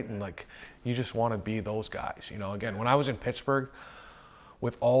every night, and like, you just want to be those guys, you know. Again, when I was in Pittsburgh,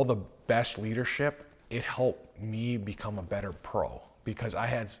 with all the best leadership, it helped me become a better pro because I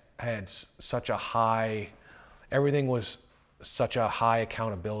had such a high. Everything was such a high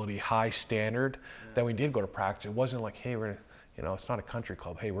accountability, high standard that we did go to practice. It wasn't like, hey, we're, you know, it's not a country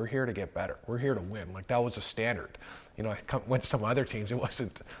club. Hey, we're here to get better. We're here to win. Like, that was a standard. You know, went to some other teams, it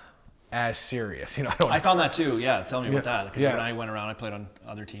wasn't as serious. You know, I found that too. Yeah, tell me about that. Because Yeah. when I went around, I played on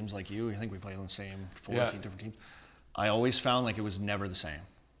other teams like you. I think we played on the same 14 Yeah. different teams. I always found like it was never the same.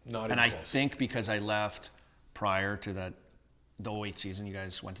 Not even and I close. think because I left prior to that, the 08 season, you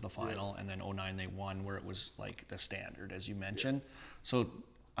guys went to the final, and then 09 they won, where it was like the standard, as you mentioned. So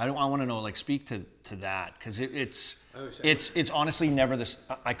I want to know, like, speak to that, because it's honestly never this.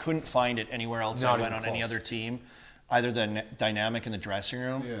 I couldn't find it anywhere else. Not I went even on any close. other team, either the dynamic in the dressing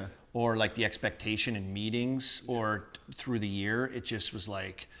room, Yeah. or like the expectation in meetings, or through the year. It just was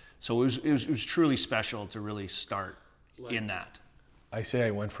like, so it was truly special to really start in that. I say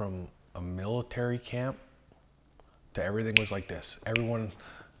I went from a military camp to everything was like this. Everyone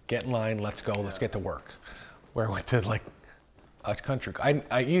get in line, let's go, let's get to work. Where I went to like a country.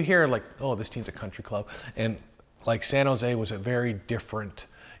 You hear like, oh, this team's a country club. And like San Jose was a very different,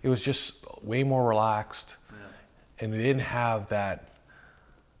 it was just way more relaxed. Yeah. And they didn't have that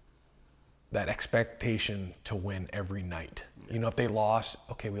expectation to win every night. Yeah. You know, if they lost,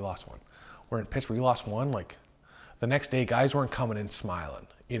 okay, we lost one. We're in Pittsburgh, we lost one, like the next day guys weren't coming in smiling.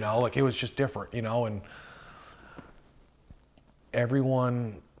 You know, like it was just different, you know, and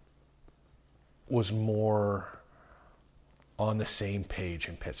everyone was more on the same page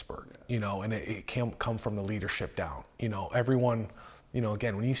in Pittsburgh, you know, and it can come from the leadership down. You know, everyone, you know,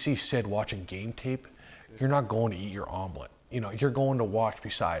 again, when you see Sid watching game tape, you're not going to eat your omelet. You know, you're going to watch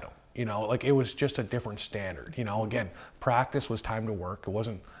beside him. You know, like it was just a different standard. You know, again, practice was time to work. It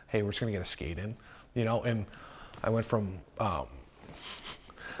wasn't, hey, we're just going to get a skate in, you know, and I went from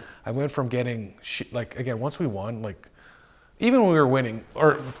getting, like, again, once we won, like, even when we were winning,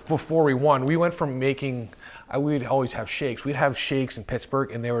 or before we won, we went from making, we'd always have shakes. We'd have shakes in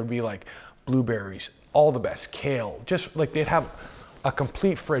Pittsburgh, and there would be like blueberries, all the best, kale, just like they'd have a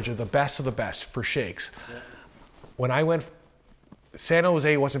complete fridge of the best for shakes. Yeah. When I went, San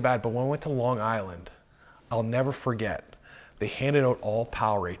Jose wasn't bad, but when I went to Long Island, I'll never forget, they handed out all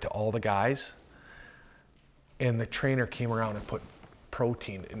Powerade to all the guys, and the trainer came around and put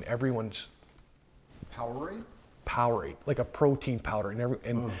protein in everyone's Powerade, like a protein powder, and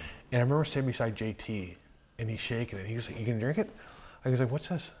I remember sitting beside JT, and he's shaking it. He's like, "You can drink it?" I was like, "What's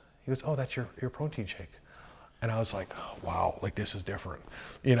this?" He goes, "Oh, that's your protein shake." And I was like, oh, "Wow, like this is different,"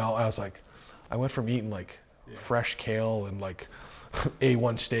 you know. I was like, I went from eating like fresh kale and like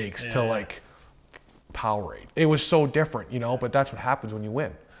A1 steaks to like Powerade. It was so different, you know. But that's what happens when you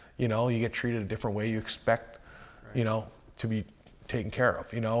win. You know, you get treated a different way. You expect, you know, to be taken care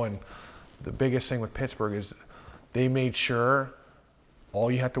of. You know, and the biggest thing with Pittsburgh is they made sure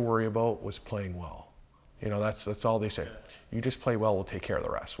all you had to worry about was playing well. You know, that's all they say. You just play well, we'll take care of the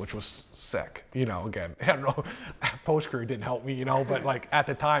rest, which was sick. You know, again, I don't know, post-career didn't help me, you know, but like at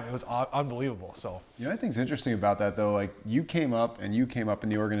the time it was unbelievable, so. You know, I think is interesting about that though, like you came up in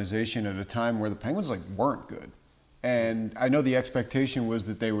the organization at a time where the Penguins like weren't good. And I know the expectation was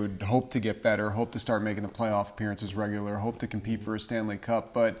that they would hope to get better, hope to start making the playoff appearances regular, hope to compete for a Stanley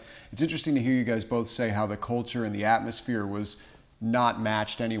Cup. But it's interesting to hear you guys both say how the culture and the atmosphere was not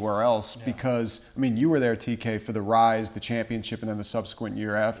matched anywhere else because, I mean, you were there, TK, for the rise, the championship, and then the subsequent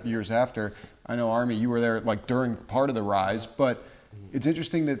years after. I know, Army, you were there like during part of the rise, but it's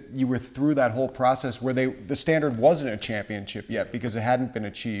interesting that you were through that whole process where the standard wasn't a championship yet because it hadn't been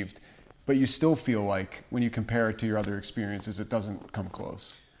achieved. But you still feel like when you compare it to your other experiences, it doesn't come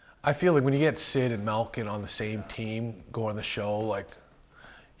close. I feel like when you get Sid and Malkin on the same team going the show, like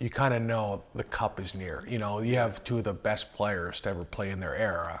you kind of know the cup is near. You know, you have two of the best players to ever play in their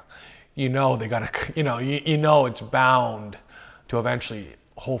era. they got to, you know it's bound to eventually,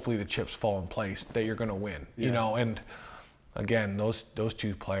 hopefully the chips fall in place that you're going to win, and again, those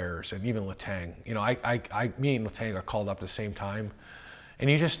two players and even Letang, me and Letang got called up at the same time, and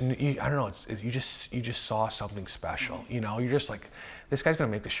I don't know, you just saw something special, you're just like, this guy's going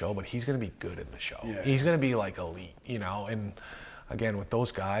to make the show, but he's going to be good in the show. Yeah. He's going to be like elite, and again, with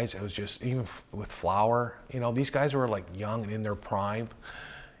those guys, it was just, even with Flower, these guys were like young and in their prime.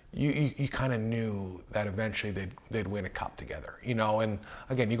 You kind of knew that eventually they'd win a cup together, and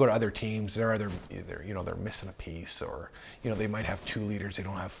again, you go to other teams, they're missing a piece, or they might have 2 leaders, they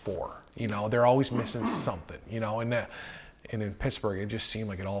don't have 4. They're always missing something, and in Pittsburgh, it just seemed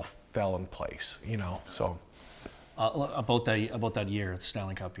like it all fell in place, So about that year, the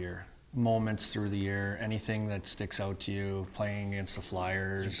Stanley Cup year, moments through the year, anything that sticks out to you, playing against the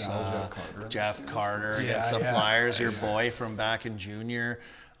Flyers, Jeff Carter against the Flyers, your boy from back in junior.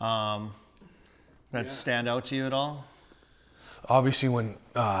 That stand out to you at all? Obviously, when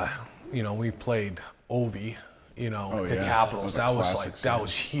we played Ovi, the Capitals, that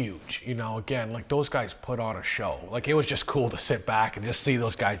was huge. Again, like those guys put on a show. Like it was just cool to sit back and just see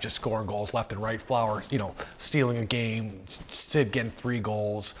those guys just scoring goals left and right. Flower, stealing a game, Sid getting 3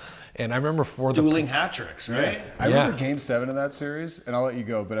 goals. And I remember dueling hat tricks, right? Yeah. I remember Game 7 of that series, and I'll let you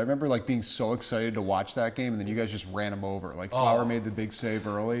go, but I remember like being so excited to watch that game, and then you guys just ran him over. Like Flower made the big save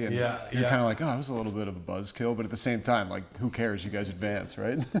early, and you're kind of like, oh, it was a little bit of a buzzkill, but at the same time, like, who cares? You guys advance,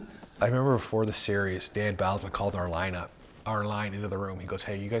 right? I remember before the series, Dan Balsman called our line into the room. He goes,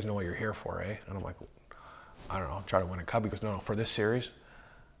 hey, you guys know what you're here for, eh? And I'm like, I don't know, try to win a cup. He goes, no, for this series,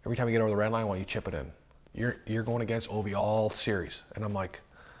 every time you get over the red line, why don't you chip it in? You're going against Ovi all series. And I'm like,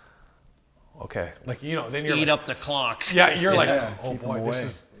 okay, like then you're eat up the clock. Yeah, you're like, oh boy, this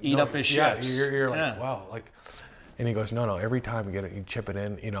is eat up his shifts. Yeah, you're like, wow, like, and he goes, no, every time you get it, you chip it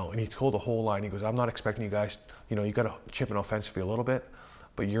in, and he told the whole line. He goes, I'm not expecting you guys, you got to chip in offensively a little bit,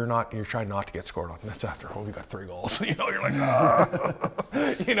 but you're trying not to get scored on. And that's after we got 3 goals. You're like,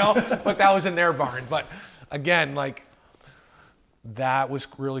 but that was in their barn. But again, like, that was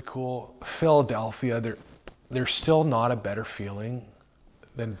really cool. Philadelphia, there's still not a better feeling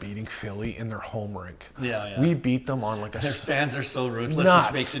than beating Philly in their home rink. Yeah. We beat them on like their fans are so ruthless,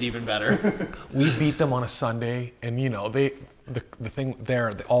 which makes it even better. We beat them on a Sunday, and the thing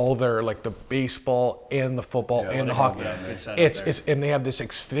there, all their like the baseball and the football and the hockey, it's and they have this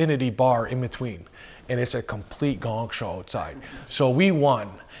Xfinity bar in between, and it's a complete gong show outside. So we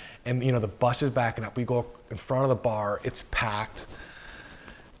won, and the bus is backing up. We go in front of the bar, it's packed.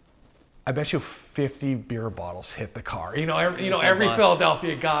 I bet you 50 beer bottles hit the car. Every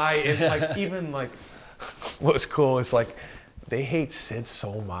Philadelphia guy, and like even like what was cool is like they hate Sid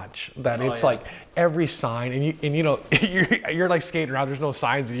so much that it's like every sign, and you're like skating around. There's no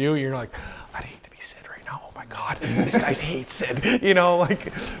signs of you. You're like, I'd hate to be Sid right now. Oh my God, this guy's hates Sid.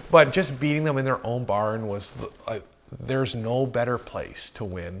 But just beating them in their own barn was there's no better place to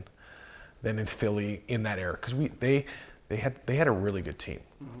win than in Philly in that era, because they had a really good team.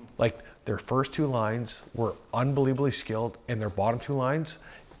 Mm-hmm. Like their first 2 lines were unbelievably skilled, and their bottom 2 lines,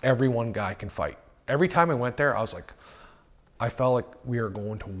 every one guy can fight. Every time I went there, I felt like we were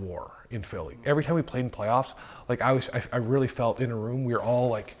going to war in Philly. Every time we played in playoffs, like I really felt in a room, we were all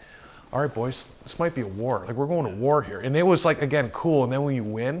like, all right, boys, this might be a war. Like we're going to war here. And it was like, again, cool. And then when you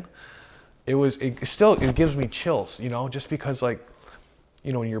win, it gives me chills, just because like,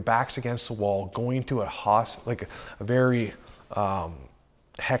 when your back's against the wall, going into a very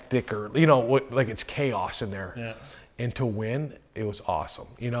hectic, or like it's chaos in there, and to win, it was awesome.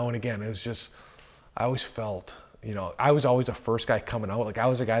 And again, it was just, I always felt, I was always the first guy coming out. Like I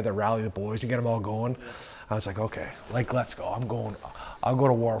was the guy that rallied the boys and get them all going. I was like, okay, like let's go. I'll go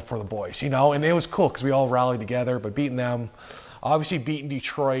to war for the boys, And it was cool because we all rallied together. But beating them, obviously beating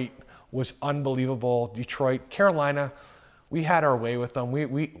Detroit was unbelievable. Detroit, Carolina, we had our way with them.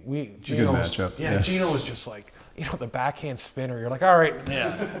 It's a good matchup. Yeah, Gino was just like, the backhand spinner. You're like, all right,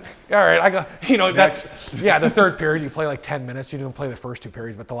 all right. I got, that's the third period. You play like 10 minutes. You didn't play the first 2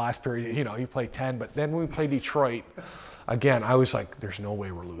 periods, but the last period, you play 10. But then when we played Detroit, again, I was like, there's no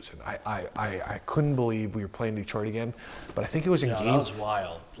way we're losing. I couldn't believe we were playing Detroit again. But I think it was in game. That was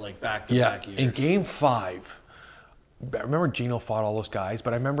wild, like back-to-back years. In Game 5, I remember Gino fought all those guys,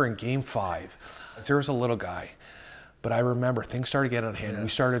 but I remember in Game 5, there was a little guy. But I remember things started getting out of hand. Yeah. We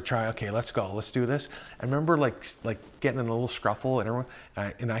started trying, okay, let's go, let's do this. I remember like getting in a little scruffle, and everyone,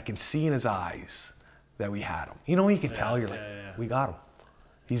 and I can see in his eyes that we had him. When you can tell, you're like, we got him.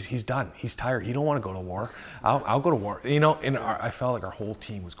 He's done. He's tired. He don't want to go to war. I'll go to war. And I felt like our whole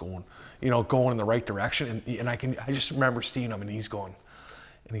team was going, going in the right direction. And I just remember seeing him, and he's going.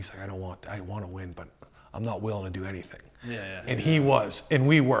 And he's like, I want to win, but I'm not willing to do anything. Yeah. And he was, and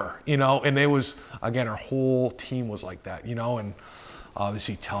we were, you know, and it was, again, our whole team was like that, you know, and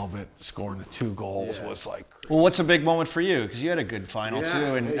obviously Talbot scoring the 2 goals was like. Well, what's a big moment for you? Because you had a good final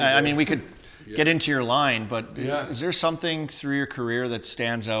too. And I mean, we could get into your line, but is there something through your career that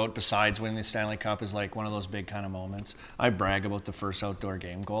stands out besides winning the Stanley Cup as like one of those big kind of moments? I brag about the first outdoor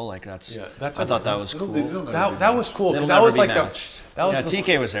game goal. Like I thought that was cool. That was cool because that was like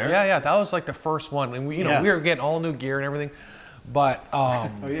TK was there. Yeah, that was like the first one, and we were getting all new gear and everything. But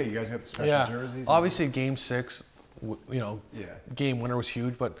you guys got the special jerseys. Obviously, Game 6, game winner was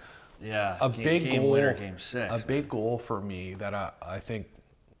huge, but game winner, Game 6. A big goal for me that I think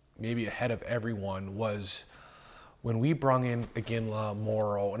maybe ahead of everyone was when we brung in Iginla,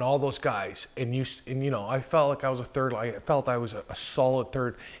 Morrow, and all those guys, and I felt like I was a third. I felt I was a solid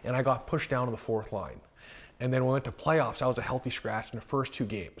third, and I got pushed down to the 4th line. And then when we went to playoffs, I was a healthy scratch in the first 2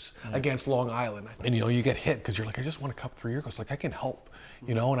 games against Long Island. And you get hit because you're like, I just won a cup 3 years ago. It's like I can help,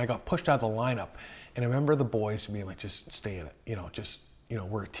 and I got pushed out of the lineup. And I remember the boys being like, just stay in it,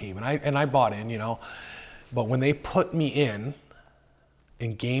 we're a team. And I bought in, but when they put me in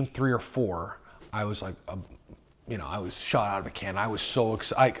Game 3 or 4, I was like, I was shot out of a can. I was so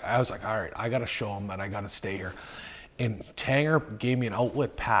excited. I was like, all right, I got to show them that I got to stay here. And Tanger gave me an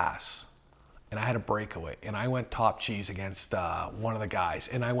outlet pass, and I had a breakaway. And I went top cheese against one of the guys,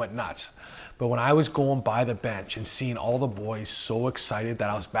 and I went nuts. But when I was going by the bench and seeing all the boys so excited that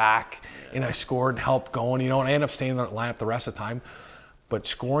I was back and I scored and helped going, and I ended up staying in the lineup the rest of the time. But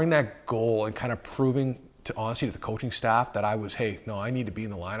scoring that goal and kind of proving to the coaching staff that I was, I need to be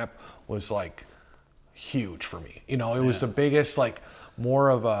in the lineup was like huge for me. It was the biggest, like more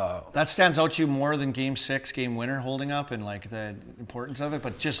of a. That stands out to you more than Game 6, game winner holding up and like the importance of it.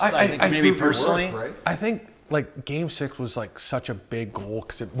 But just I think maybe personally, right? I think like Game 6 was like such a big goal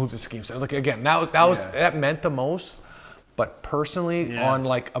because it moved us to Game 7. Like again, that meant the most. But personally, on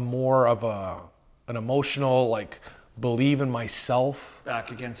like a more of an emotional like. Believe in myself. Back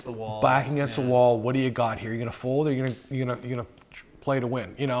against the wall. What do you got here? You're gonna fold, or you're gonna play to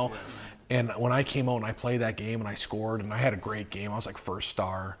win. And when I came out and I played that game and I scored and I had a great game, I was like first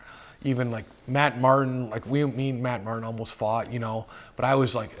star. Even like Matt Martin, like me and Matt Martin almost fought, but I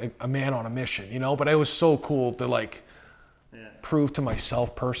was like a man on a mission, But it was so cool to like prove to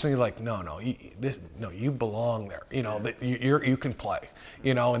myself personally, like you belong there, that you can play,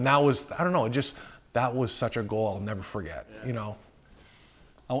 And that was That was such a goal I'll never forget,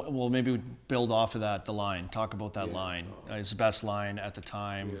 Well, maybe we build off of that, the line. Talk about that line. It's the best line at the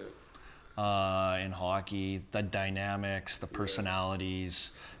time in hockey. The dynamics, the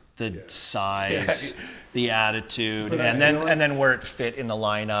personalities, the size, the attitude, and then where it fit in the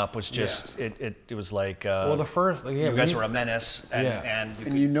lineup was just it was like the first you guys were a menace and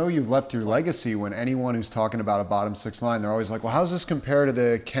you've left your legacy when anyone who's talking about a bottom 6 line, they're always like, well, how's this compare to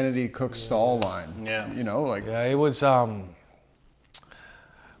the Kennedy Cook Stahl line? It was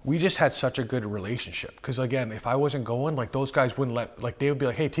we just had such a good relationship because again, if I wasn't going, like those guys wouldn't they would be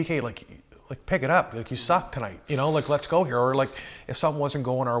like, hey TK, like pick it up, like you suck tonight, like let's go here, or like if something wasn't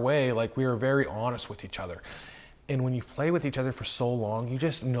going our way, like we were very honest with each other. And when you play with each other for so long, you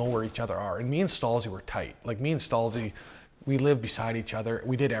just know where each other are. And me and Stalzy were tight. Like me and Stalzy, we lived beside each other.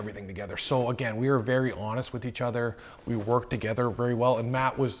 We did everything together. So again, we were very honest with each other. We worked together very well. And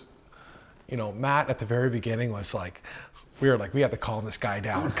Matt was, Matt at the very beginning was like, we were like, we have to calm this guy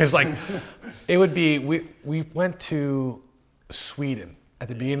down because like it would be we went to Sweden at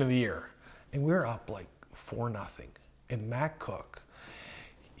the beginning of the year. And we were up like 4-0. And Matt Cook,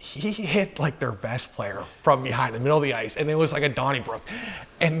 he hit like their best player from behind the middle of the ice. And it was like a Donnybrook.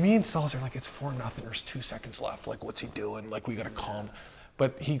 And me and Stalls are like, it's 4-0. There's 2 seconds left. Like, what's he doing? Like, we got to calm.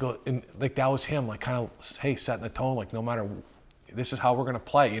 But he goes, and like that was him, like kind of, hey, setting the tone, like no matter, this is how we're going to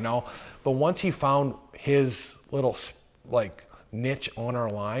play, But once he found his little like niche on our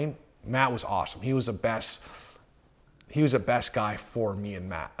line, Matt was awesome. He was the best guy for me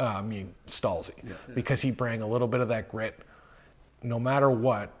and Stalzy, because he bring a little bit of that grit. No matter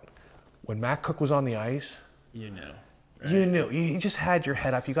what, when Matt Cook was on the ice, you knew. Right? You knew. You just had your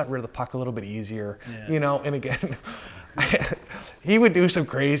head up. You got rid of the puck a little bit easier, And again, he would do some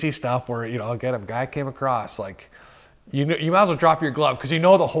crazy stuff where again, if a guy came across, like you might as well drop your glove because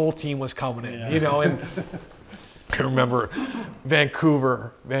the whole team was coming in, And I remember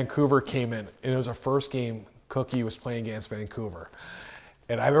Vancouver came in, and it was our first game. Cookie was playing against Vancouver.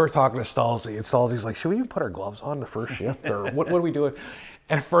 And I remember talking to Stalzy, and Stalzy's like, should we even put our gloves on the first shift? Or what are we doing?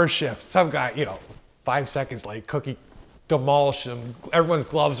 And first shift, some guy, 5 seconds late, Cookie demolished him. Everyone's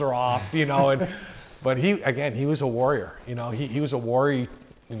gloves are off, but he was a warrior. He was a warrior.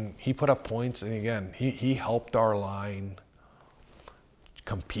 He and he put up points, and again, he helped our line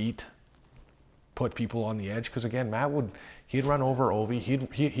compete, put people on the edge. Because again, he'd run over Ovi. He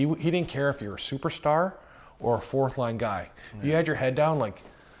didn't care if you're a superstar or a fourth line guy. Yeah. You had your head down, like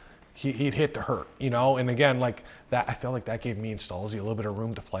he'd hit to hurt, you know. And again, like that, I felt like that gave me and Stalzy a little bit of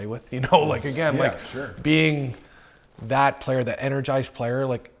room to play with, you know. Like again, being that player, that energized player.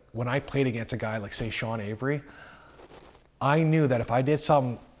 Like when I played against a guy like say Sean Avery, I knew that if I did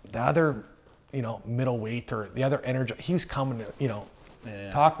something, the other, you know, middleweight or the other energy, he was coming to, you know,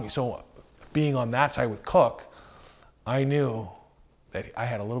 talk to me. So being on that side with Cook, I knew that I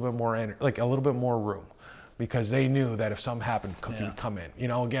had a little bit more a little bit more room, because they knew that if something happened, Cook would come in. You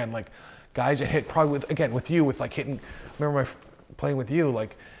know, again, like guys that hit probably with you with like hitting. Remember playing with you,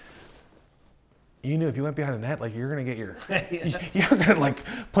 like you knew if you went behind the net, like you're gonna get you're gonna like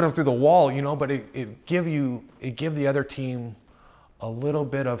put them through the wall, you know. But it give the other team a little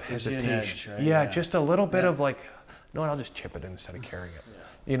bit of hesitation. Edge, right? Just a little bit of like, no, I'll just chip it in instead of carrying it.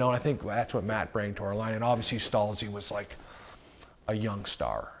 You know, and I think that's what Matt brought to our line. And obviously Stalzy was like a young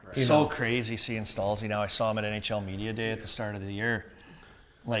star. Right. So crazy seeing Stalzy now. I saw him at NHL Media Day at the start of the year.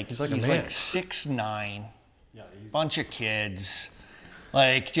 Like he's like 6'9", bunch of kids.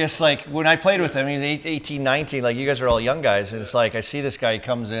 Like, just like when I played with him, he was 18, 19, like you guys are all young guys. And it's like, I see this guy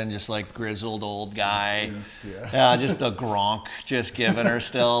comes in just like grizzled old guy. Just the Gronk just giving her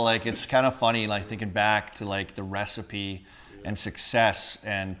still. Like, it's kind of funny, like thinking back to like the recipe and success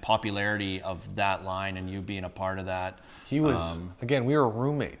and popularity of that line and you being a part of that. He was, again, we were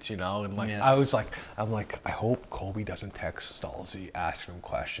roommates, you know, and like, I'm like, I hope Colby doesn't text Stalzy asking him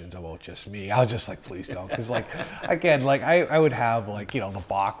questions about just me. I was just like, please don't. Cause like, again, like I would have like, you know, the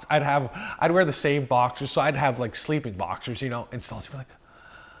box, I'd wear the same boxers. So I'd have like sleeping boxers, you know, and Stalzy would be like,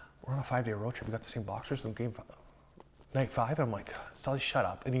 we're on a 5-day road trip. We got the same boxers in game 5. Night 5, I'm like, Stalzy, shut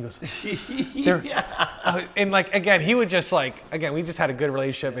up. And he goes, and like, again, he would just like, again, we just had a good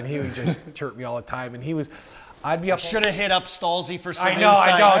relationship and he would just chirp me all the time. And he was, I'd be up. Should have hit up Stalzy for some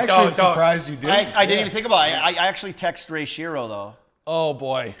insight. I know. I'm surprised you did. I didn't even think about it. I actually text Ray Shiro though. Oh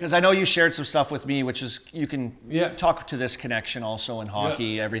boy. Because I know you shared some stuff with me, which is, you can talk to this connection also in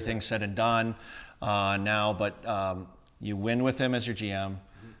hockey, everything said and done now, but you win with him as your GM.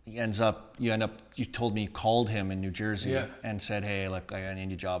 You told me you called him in New Jersey and said, hey, look, I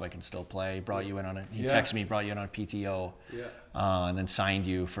need a job, I can still play. Brought you in on it. He texted me, brought you in on a PTO. And then signed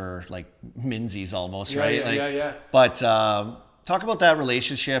you for like Minzies almost, right? But talk about that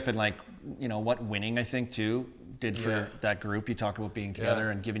relationship and like, you know, what winning, I think too, did for that group. You talk about being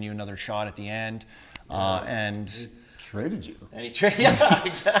together and giving you another shot at the end. And he traded you. And he traded,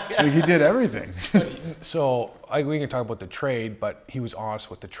 exactly. Like he did everything. So we can talk about the trade, but he was honest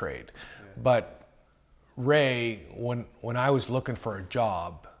with the trade. But Ray, when I was looking for a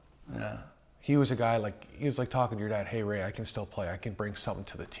job, he was a guy like, he was like talking to your dad, hey Ray, I can still play, I can bring something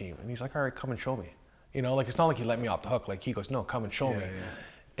to the team. And he's like, all right, come and show me. You know, like it's not like he let me off the hook, like he goes, no, come and show me.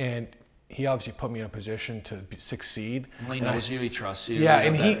 And he obviously put me in a position to succeed. Well, he knows you, he trusts you. Yeah,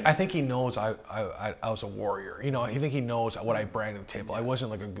 and I think he knows I was a warrior. You know, I think he knows what I brought to the table. I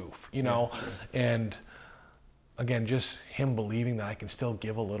wasn't like a goof, you know. And again, just him believing that I can still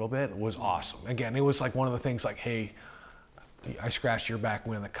give a little bit was awesome. Again, it was like one of the things like, hey, I scratched your back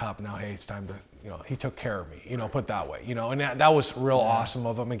winning the cup. Now, hey, it's time to, you know, he took care of me, you know, put it that way, you know, and that was real awesome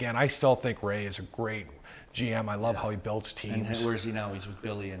of him. Again, I still think Ray is a great GM. I love how he builds teams. And where's he now? He's with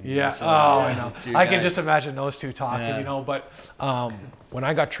Billy and I know. I can just imagine those two talking, you know. But when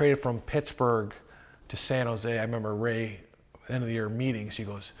I got traded from Pittsburgh to San Jose, I remember Ray, end of the year meetings, he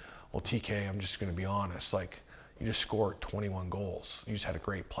goes, well, TK, I'm just going to be honest. Like, you just scored 21 goals. You just had a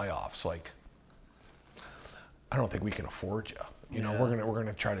great playoffs. Like, I don't think we can afford you. You know, we're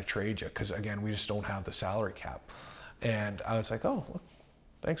gonna try to trade you because again, we just don't have the salary cap. And I was like, oh, well,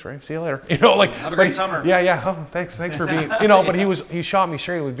 thanks, Ray. See you later. You know, like have a great summer. Yeah. Oh, thanks for being. You know, but he shot me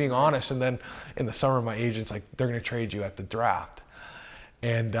straight with being honest. And then in the summer, my agent's like, they're gonna trade you at the draft.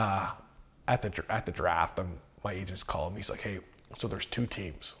 And at the draft, my agent's calling me. He's like, hey, so there's 2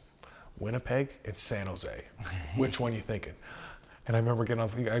 teams, Winnipeg and San Jose. Which one you thinking? And I remember getting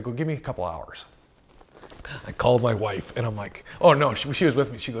off. I go, give me a couple hours. I called my wife and I'm like, oh no, she was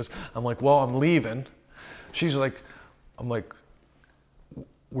with me. She goes, I'm like, well, I'm leaving. She's like, I'm like,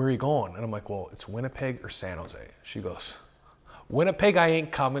 where are you going? And I'm like, well, it's Winnipeg or San Jose. She goes, Winnipeg, I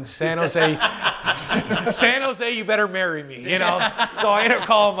ain't coming. San Jose, you better marry me, you know? So I ended up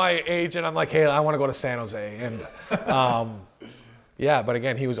calling my agent. I'm like, hey, I want to go to San Jose. And yeah, but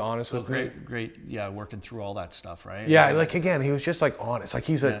again, he was honest with me. Great, working through all that stuff, right? Yeah, like again, he was just like honest. Like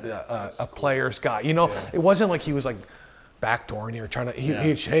he's a player's guy. You know, it wasn't like he was like backdooring you or trying to,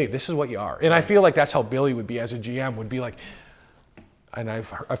 hey, this is what you are. And I feel like that's how Billy would be as a GM, would be like, and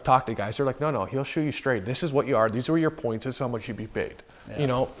I've talked to guys, they're like, no, he'll shoot you straight. This is what you are. These are your points. This is how much you'd be paid. You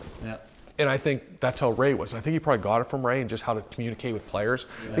know? Yeah. And I think that's how Ray was. I think he probably got it from Ray and just how to communicate with players.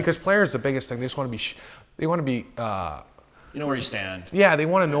 Because players, the biggest thing, they just want to be, you know where you stand. Yeah, they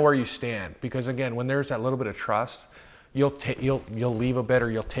want to know where you stand. Because again, when there's that little bit of trust, you'll leave a bit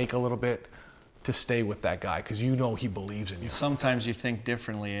or you'll take a little bit to stay with that guy because you know he believes in you. Sometimes you think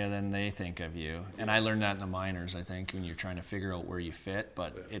differently than they think of you. And I learned that in the minors, I think, when you're trying to figure out where you fit.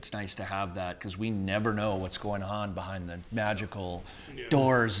 But it's nice to have that because we never know what's going on behind the magical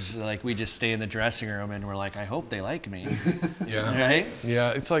doors. Like, we just stay in the dressing room and we're like, I hope they like me. Right? Yeah,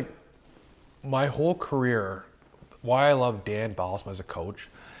 it's like my whole career, why I love Dan Balsam as a coach,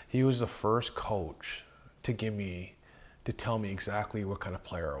 he was the first coach to tell me exactly what kind of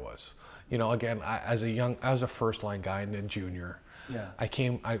player I was. You know, again, I was a first line guy and then junior. Yeah.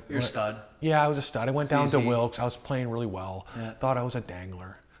 You're a stud. Yeah, I was a stud. I went down to Wilkes. I was playing really well. Yeah. Thought I was a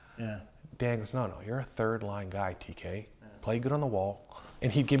dangler. Yeah. Dan goes, no, you're a third line guy, TK. Yeah. Play good on the wall.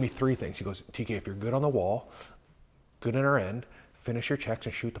 And he'd give me 3 things. He goes, TK, if you're good on the wall, good in our end, finish your checks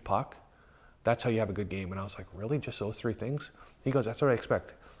and shoot the puck, that's how you have a good game. And I was like, really? Just those 3 things? He goes, that's what I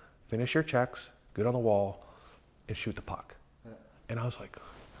expect. Finish your checks, good on the wall, and shoot the puck. Yeah. And I was like,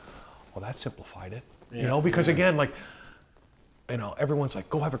 well, that simplified it. Yeah. You know, because again, like, you know, everyone's like,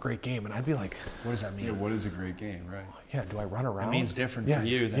 go have a great game. And I'd be like, what does that mean? Yeah, what is a great game, right? Yeah, do I run around? It means different for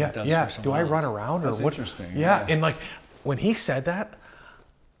you than it does for someone else. Do I run around? That's or what? Interesting. Yeah, and like, when he said that,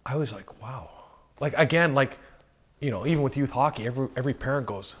 I was like, wow. Like, again, like, you know, even with youth hockey, every parent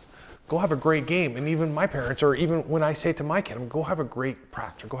goes, go have a great game. And even my parents, or even when I say to my kid, go have a great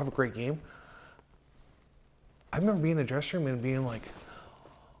practice, or go have a great game. I remember being in the dressing room and being like,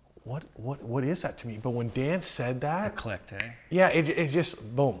 what is that to me? But when Dan said that, it clicked, eh? Yeah, it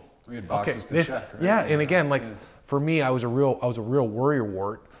just boom. We had boxes to check, right? Yeah, and again, like for me, I was a real worrier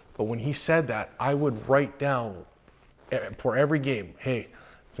wart. But when he said that, I would write down for every game, hey,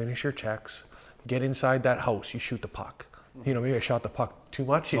 finish your checks, get inside that house, you shoot the puck. You know, maybe I shot the puck too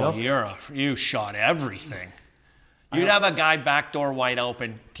much. You know, you shot everything. You'd have a guy backdoor wide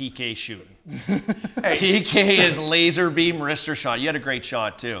open, TK shooting. Hey, TK is laser beam wrister shot. You had a great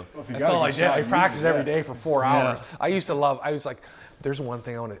shot too. Well, that's all I did. I practiced every day for 4 hours. I was like, there's one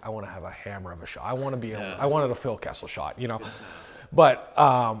thing I want to have a hammer of a shot. I want to be I wanted a Phil Kessel shot, you know. But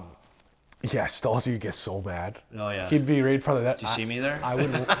yeah, Stalzy gets so mad. Oh yeah. He'd be right in front of that. Did you see me there? I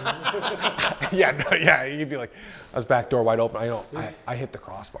wouldn't. Yeah. He'd be like, I was back door wide open. I know. I hit the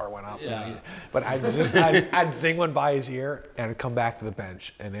crossbar, went up. Yeah. But I'd zing one by his ear and I'd come back to the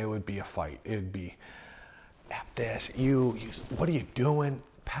bench and it would be a fight. It'd be, F this. You. What are you doing?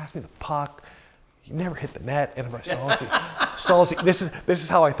 Pass me the puck. You never hit the net. And I'm like, Stalzy. This is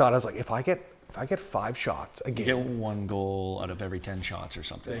how I thought. I was like, if I get 5 shots a game. You get 1 goal out of every 10 shots or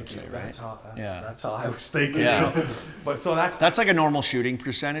something, let's say, right? That's how I was thinking. Yeah. You know? But so that's like a normal shooting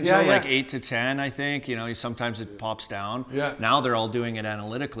percentage, like 8 to 10, I think. You know, sometimes it pops down. Yeah. Now they're all doing it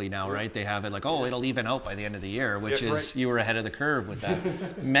analytically now, right? They have it like, it'll even out by the end of the year, which is you were ahead of the curve with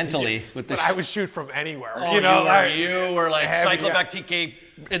that mentally. With the. But I would shoot from anywhere. Oh, you were like Cycloback TK.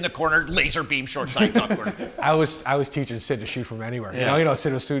 In the corner, laser beam, short side, top corner. I was teaching Sid to shoot from anywhere. Yeah. You know,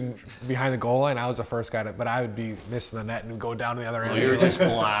 Sid was shooting behind the goal line. I was the first guy but I would be missing the net and go down to the other end. You were just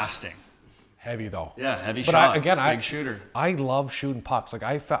blasting. Heavy though. Yeah, heavy shot. Big shooter. I love shooting pucks. Like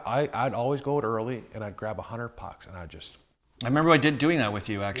I'd always go out early and I'd grab 100 pucks and I'd just. I remember I did doing that with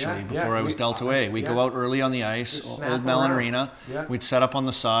you actually before I was dealt away. We'd go out early on the ice, Old Mellon Arena. Yeah. We'd set up on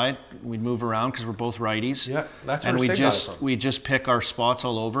the side. We'd move around because we're both righties. Yeah, that's and we just pick our spots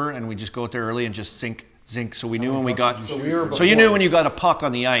all over and we just go out there early and just zink. So we knew when we got. So you knew when you got a puck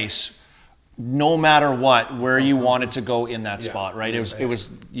on the ice, no matter what, where you wanted to go in that spot, right? It was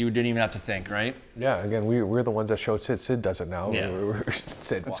you didn't even have to think, right? Yeah. Again, we're the ones that showed Sid. Sid does it now. Yeah.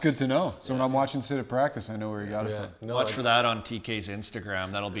 That's good to know. So when I'm watching Sid at practice, I know where he got it from. Watch for that on TK's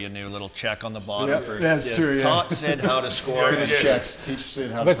Instagram. That'll be a new little check on the bottom for. That's true. Yeah. Taught Sid how to score. Finish checks. Teach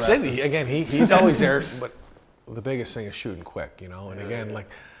Sid how to practice. But Sid, he's always there. But the biggest thing is shooting quick, you know. And again, like,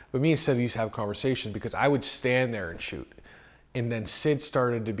 with me and Sid, we used to have conversations because I would stand there and shoot. And then Sid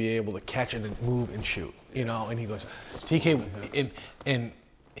started to be able to catch it and move and shoot, you know. And he goes, TK, and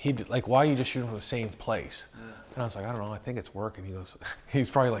he like, why are you just shooting from the same place? And I was like, I don't know, I think it's working. He goes, he's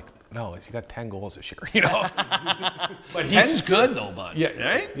probably like, no, you got 10 goals this year, you know. But 10's good though, bud. Yeah,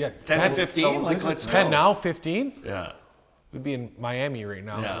 right? Yeah, 10 to 15. Like, let's 10 go. now, 15. Yeah. We'd be in Miami right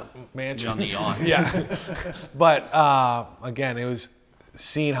now. Yeah. Mansion. On the yacht. Yeah. But again, it was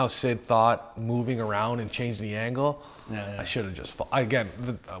seeing how Sid thought moving around and changing the angle, I should have just, again,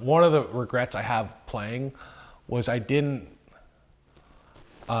 one of the regrets I have playing was I didn't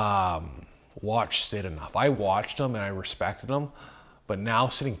watch Sid enough. I watched him and I respected him, but now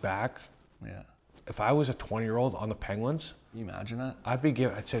sitting back, if I was a 20-year-old on the Penguins, can you imagine that?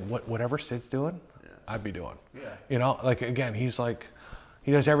 I'd say whatever Sid's doing, I'd be doing. Yeah. You know, like again, he's like,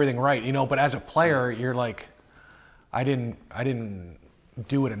 he does everything right, you know, but as a player, you're like, I didn't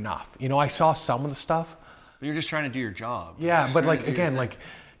do it enough. You know, I saw some of the stuff. But you're just trying to do your job. Yeah, but like again, like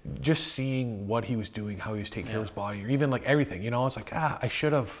just seeing what he was doing, how he was taking care of his body, or even like everything, you know, it's like, I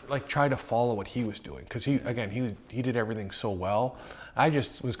should have like tried to follow what he was doing. Cause he did everything so well. I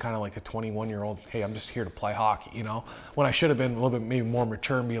just was kind of like a 21-year-old, hey, I'm just here to play hockey, you know, when I should have been a little bit maybe more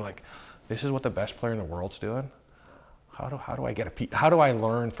mature and be like, this is what the best player in the world's doing. How do I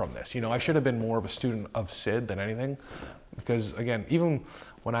learn from this? You know, I should have been more of a student of Sid than anything, because again, even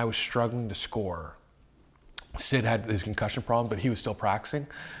when I was struggling to score, Sid had his concussion problem, but he was still practicing.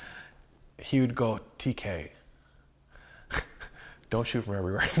 He would go, TK, don't shoot from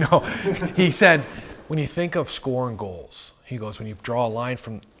everywhere. No, he said, when you think of scoring goals, he goes, when you draw a line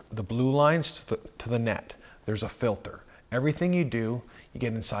from the blue lines to the net, there's a filter. Everything you do, you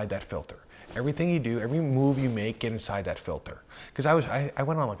get inside that filter. Everything you do, every move you make, get inside that filter. Because I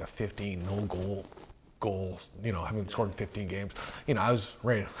went on like a 15 no goal, you know, having scored in 15 games. You know, I was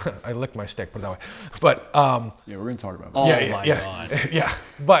ready. I licked my stick, put it that way. But yeah, we're gonna talk about that. Oh my God. Yeah.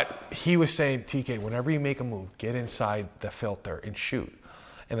 But he was saying, TK, whenever you make a move, get inside the filter and shoot.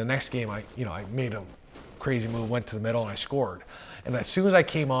 And the next game, I made a crazy move, went to the middle, and I scored. And as soon as I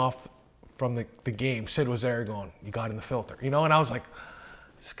came off from the game, Sid was there going, you got in the filter, you know, and I was like,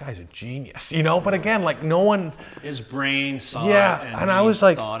 this guy's a genius, you know. But again, like no one, his brain saw it, and I was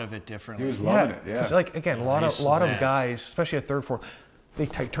like, thought of it differently. He was loving it. Because like again, a lot of guys, especially at third, fourth, they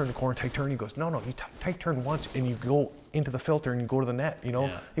tight turn the corner, tight turn. He goes, no, you tight turn once, and you go into the filter and you go to the net. You know,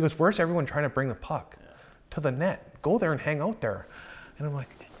 he goes, where's everyone trying to bring the puck to the net? Go there and hang out there. And I'm like,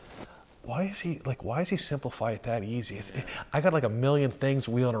 why is he simplify it that easy? I got like a million things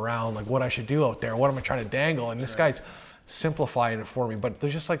wheeling around, like what I should do out there, what am I trying to dangle, and this guy's simplifying it for me. But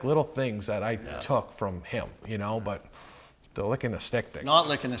there's just like little things that I took from him, you know. But the licking the stick thing. Not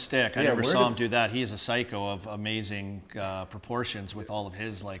licking the stick. I never saw him do that. He's a psycho of amazing proportions with all of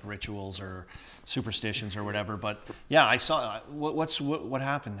his like rituals or superstitions or whatever. But yeah, I saw what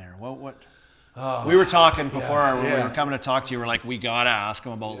happened there. What? We were talking before we were coming to talk to you. We're like, we gotta ask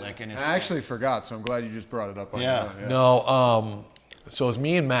him about licking his stick. I actually forgot, so I'm glad you just brought it up. No, so it was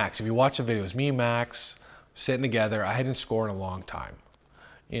me and Max. If you watch the video, it was me and Max sitting together. I hadn't scored in a long time,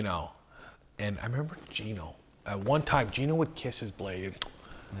 you know. And I remember Gino. At one time, Gino would kiss his blade.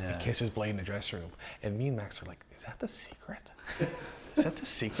 He'd kiss his blade in the dressing room. And me and Max were like, is that the secret? Is that the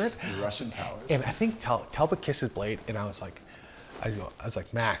secret? The Russian power. And I think Talbot kissed his blade, and I was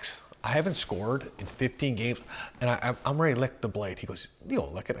like, Max, I haven't scored in 15 games, and I'm ready to lick the blade. He goes, you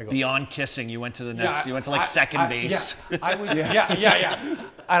don't lick it. I go, beyond kissing, you went to the next. You went to like second base. I was, And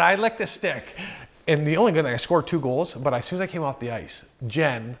I licked the stick. And the only good thing, I scored 2 goals, but as soon as I came off the ice,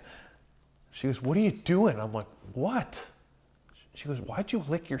 Jen, she goes, what are you doing? I'm like, what? She goes, why'd you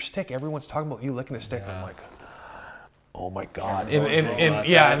lick your stick? Everyone's talking about you licking a stick. I'm like, oh my God. And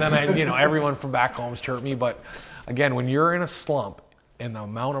then everyone from back home has chirped me. But again, when you're in a slump and the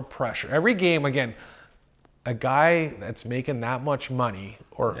amount of pressure, every game, again, a guy that's making that much money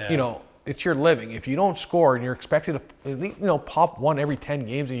or, you know, it's your living. If you don't score and you're expected to, at least, you know, pop one every 10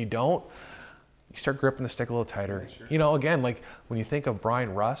 games and you don't, you start gripping the stick a little tighter. Sure. You know, again, like when you think of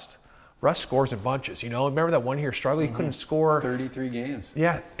Brian Rust scores in bunches. You know, remember that one year struggle? He couldn't score 33 games.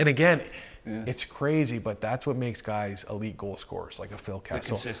 Yeah, and again, it's crazy, but that's what makes guys elite goal scorers, like a Phil Kessel. The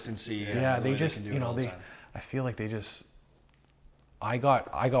consistency. Yeah, they just, you know, I feel like they just. I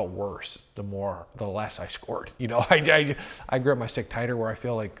got worse the less I scored. You know, I grip my stick tighter. Where I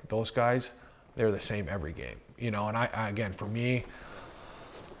feel like those guys, they're the same every game. You know, and I again, for me,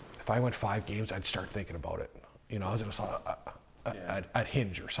 if I went 5 games, I'd start thinking about it. You know, I was at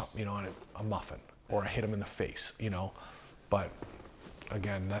Hinge or something, you know, and a muffin, or I hit him in the face, you know. But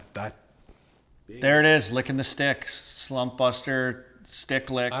again, that. There it is, licking the stick, slump buster, stick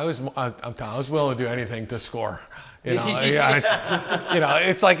lick. I was willing to do anything to score. You know,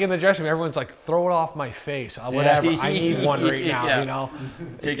 it's like in the dressing room, everyone's like, throw it off my face, whatever. I need one right now, you know.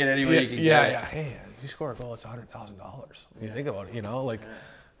 Take it any way you can get it. Hey, if you score a goal, it's $100,000. You think about it, you know, like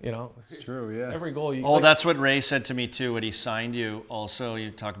You know, it's true. Yeah. Every goal. That's what Ray said to me too when he signed you. Also,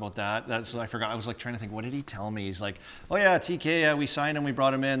 you talk about that. That's what I forgot. I was like trying to think. What did he tell me? He's like, "Oh yeah, TK. Yeah, we signed him. We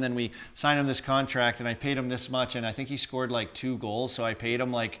brought him in. Then we signed him this contract, and I paid him this much. And I think he scored like 2 goals. So I paid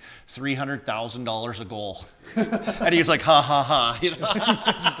him like $300,000 a goal." And he's like, "Ha ha ha!" You know,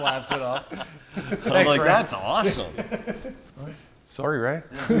 just laughs it off. I'm like, "That's awesome." Sorry, Ray.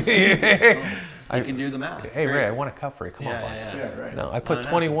 You can do the math. Hey, Ray, I want a cup for you. Come on, boss. Yeah, right. No, I put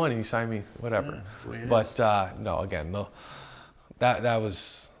 21 and you signed me, whatever. Yeah, that's the way it but is. No, again, that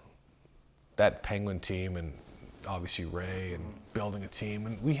was that Penguin team, and obviously Ray, and building a team.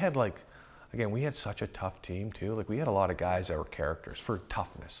 And we had we had such a tough team too. Like we had a lot of guys that were characters for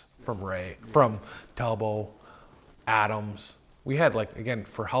toughness. From Ray, from Talbot, Adams. We had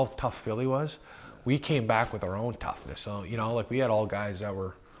for how tough Philly was, we came back with our own toughness. So we had all guys that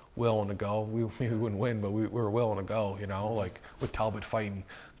were willing to go. We wouldn't win, but we were willing to go, with Talbot fighting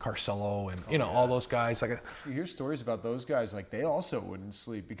Carcelo and, all those guys. You hear stories about those guys, they also wouldn't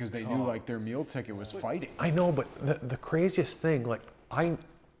sleep because they knew, their meal ticket was fighting. I know, but the craziest thing, I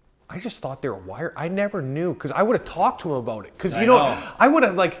just thought they were wired. I never knew, because I would have talked to them about it. Because, I would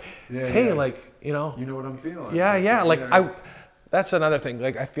have, You know what I'm feeling. Yeah. That's another thing.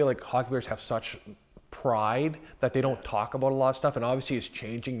 I feel like hockey players have such pride that they don't talk about a lot of stuff, and obviously it's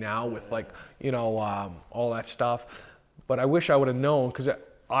changing now with all that stuff. But I wish I would have known, because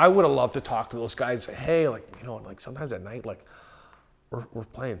I would have loved to talk to those guys and say, hey, sometimes at night, we're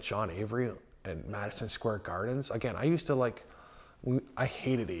playing Sean Avery and Madison Square Gardens. Again, I used to I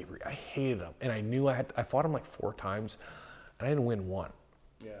hated Avery. I hated him, and I knew I fought him 4 times, and I didn't win one.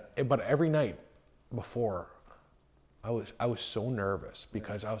 Yeah. But every night before, I was so nervous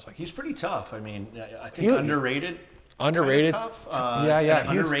because I was like, he's pretty tough. I mean, I think underrated. Underrated. Tough.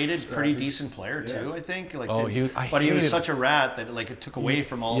 Underrated, pretty decent player too. I think. But he was such a rat that it took away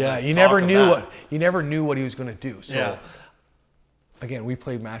from all. Yeah, the you never knew what he was going to do. So again, we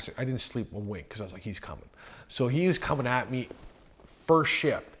played Master. I didn't sleep a wink because I was like, he's coming. So he was coming at me first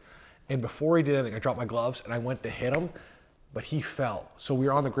shift, and before he did anything, I dropped my gloves and I went to hit him, but he fell. So we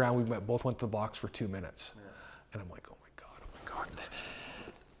were on the ground. We both went to the box for 2 minutes. Yeah. And I'm like, oh my God.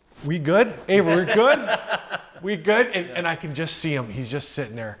 We good? Avery, we're good? We good? And I can just see him. He's just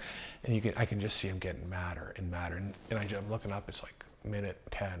sitting there, and I can just see him getting madder and madder. And I'm looking up. It's minute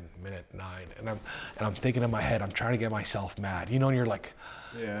 10, minute 9, and I'm thinking in my head, I'm trying to get myself mad. And you're like,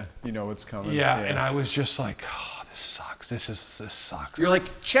 yeah, what's coming. Yeah. And I was just like, oh, this sucks. This sucks. You're like,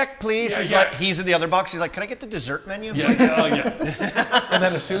 check, please. He's in the other box. He's like, can I get the dessert menu? Yeah. And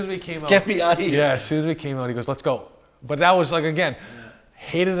then as soon as we came out, get me out of here. Yeah, as soon as we came out, he goes, let's go. But that was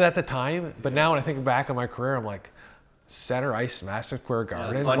hated it at the time. But now when I think back on my career, I'm like, center ice, Madison Square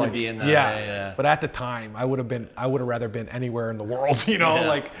Gardens. Fun to be in that. Yeah. But at the time, I would have rather been anywhere in the world,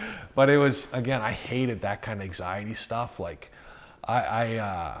 But it was, again, I hated that kind of anxiety stuff.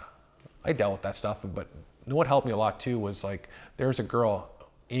 I dealt with that stuff, but what helped me a lot too was there's a girl,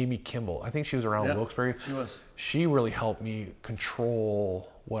 Amy Kimball. I think she was around Wilkes-Barre. She was. She really helped me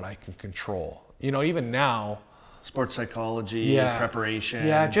control what I can control. Even now. Sports psychology, preparation.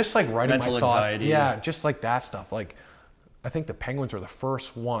 Yeah, just writing mental my thoughts. Anxiety. Yeah, just that stuff. I think the Penguins were the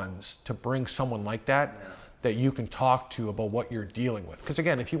first ones to bring someone like that that you can talk to about what you're dealing with. Because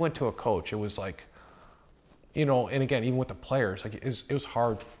again, if you went to a coach, it was and again, even with the players, it was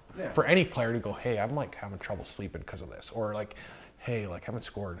hard for any player to go, hey, I'm having trouble sleeping because of this, or hey, haven't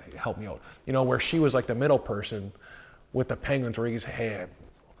scored, help me out. Where she was the middle person with the Penguins, where you could say, hey,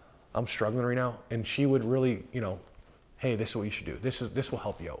 I'm struggling right now, and she would really, hey, this is what you should do. This will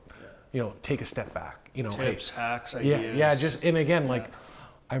help you out. Take a step back. Tips, hacks, ideas. Yeah, just, and again,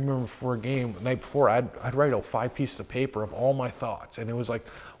 I remember for a game the night before, I'd write out 5 pieces of paper of all my thoughts, and it was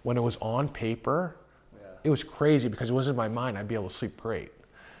when it was on paper, it was crazy because it wasn't in my mind. I'd be able to sleep great,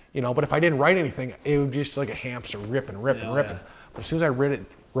 But if I didn't write anything, it would just like a hamster ripping. But as soon as I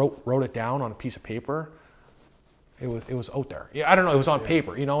wrote it down on a piece of paper, it was out there. Yeah, I don't know. It was on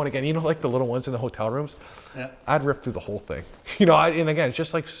paper, And again, the little ones in the hotel rooms. Yeah. I'd rip through the whole thing, And again, it's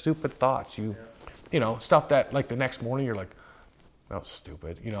just stupid thoughts. Stuff that the next morning you're like, that was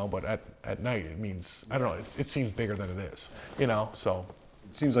stupid, But at night it means, I don't know. It seems bigger than it is, So.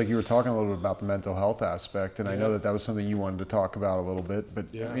 It seems like you were talking a little bit about the mental health aspect, and I know that was something you wanted to talk about a little bit. But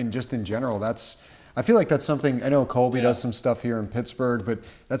I mean, just in general, I feel like that's something. I know Colby does some stuff here in Pittsburgh, but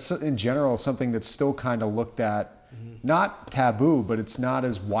that's in general something that's still kind of looked at, not taboo, but it's not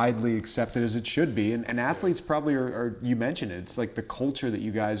as widely accepted as it should be. And athletes probably are. You mentioned it. It's the culture that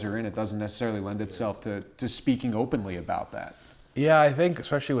you guys are in. It doesn't necessarily lend itself to speaking openly about that. Yeah, I think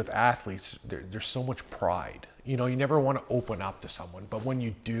especially with athletes, there's so much pride. You know, you never want to open up to someone, but when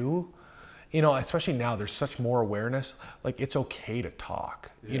you do, you know, especially now, there's such more awareness. Like, it's okay to talk.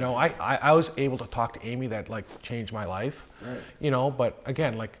 Yeah. You know, I was able to talk to Amy, that like changed my life. Right. You know, but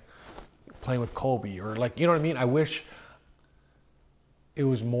again, like playing with Colby or like, you know what I mean? I wish it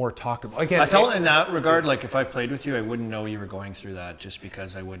was more talked about. Again, I felt in that regard, like if I played with you, I wouldn't know you were going through that just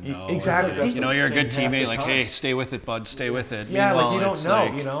because I wouldn't know. Exactly. Like, you know, you're a good teammate. Like, hey, stay with it, bud. Stay with it. Yeah, meanwhile, like you don't know.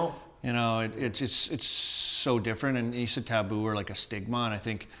 Like, you know. You know, it's so different. And you said taboo or like a stigma, and I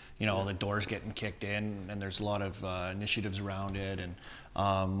think, you know, the door's getting kicked in, and there's a lot of initiatives around it, and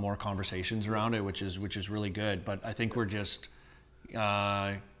more conversations around it, which is really good. But I think we're just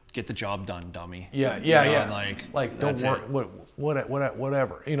get the job done, dummy. Yeah. And like don't worry,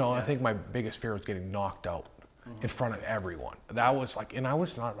 whatever. You know, I think my biggest fear was getting knocked out in front of everyone. That was like, and I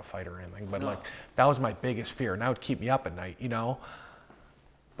was not a fighter or anything, but like that was my biggest fear, and that would keep me up at night. You know.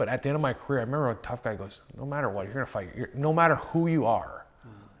 But at the end of my career, I remember a tough guy goes, no matter what, you're gonna fight. No matter who you are,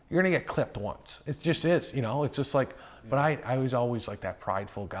 you're gonna get clipped once. It just is, you know. It's just like, but I was always like that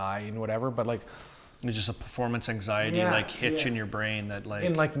prideful guy and whatever. But like, it's just a performance anxiety, like hitch in your brain that like.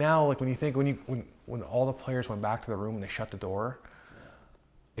 And like now, like when you think when all the players went back to the room and they shut the door,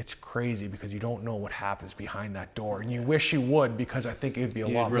 it's crazy because you don't know what happens behind that door, and you wish you would, because I think it'd be a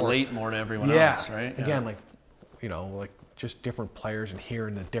lot more. Relate more to everyone else, right? Again, like, you know, like just different players and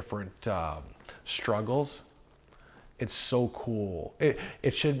hearing the different struggles. It's so cool.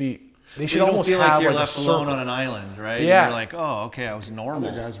 It should be. They should almost feel have like you're like left alone on an island, right? Yeah. You're like, oh, okay, I was normal.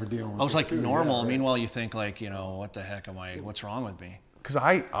 Other guys were dealing with I was like too, normal. yeah, right. Meanwhile, you think like, you know, what the heck am I? What's wrong with me? Because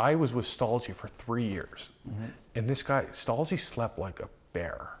I was with Stalzy for 3 years, and this guy Stalzy slept like a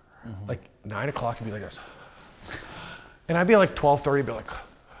bear. Like 9 o'clock, he'd be like this, and I'd be like 12:30, be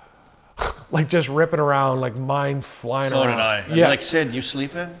like just ripping around, like mind flying around. So did I. I'd be like, Sid, you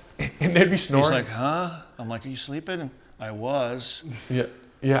sleeping? And they'd be snoring. He's like, huh? I'm like, are you sleeping? I was. Yeah.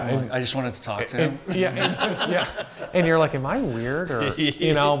 And I just wanted to talk to him. And you're like, am I weird, or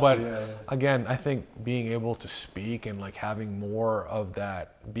you know? But again, I think being able to speak and like having more of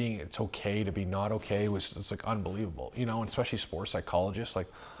that, being it's okay to be not okay, it's like unbelievable, you know. And especially sports psychologists, like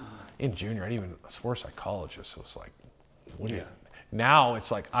in junior, a sports psychologist was like, now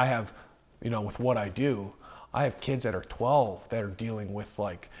it's like I have, you know, with what I do, I have kids that are 12 that are dealing with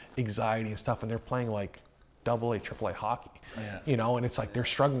like anxiety and stuff, and they're playing like AA, AAA hockey, you know, and it's like they're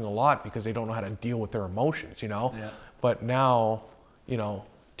struggling a lot because they don't know how to deal with their emotions, you know. But now, you know,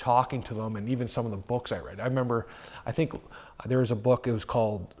 talking to them, and even some of the books I read. I remember, I think there was a book, it was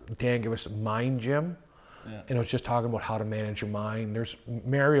called, Dan gave us Mind Gym, and it was just talking about how to manage your mind.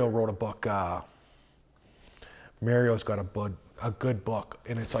 Mario wrote a book, Mario's got a good book,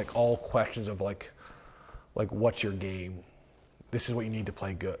 and it's like all questions of like what's your game? This is what you need to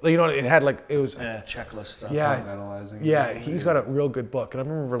play good. You know, it had like, it was checklist stuff. Yeah, he's got a real good book. And I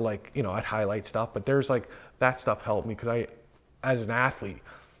remember like, you know, I'd highlight stuff, but there's like, that stuff helped me because as an athlete,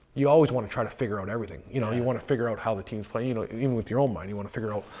 you always want to try to figure out everything. You know, you want to figure out how the team's playing, you know, even with your own mind, you want to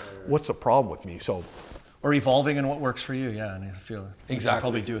figure out what's the problem with me. So, or evolving in what works for you, and I feel exactly. You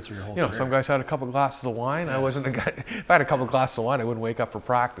probably do it through your whole career. Some guys had a couple of glasses of wine. I wasn't a guy. If I had a couple of glasses of wine, I wouldn't wake up for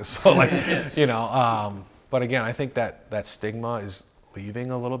practice. So like, you know, but again, I think that stigma is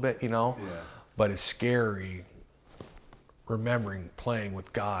leaving a little bit, you know, but it's scary remembering playing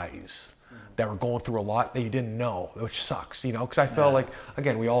with guys that were going through a lot that you didn't know, which sucks, you know, because I felt like,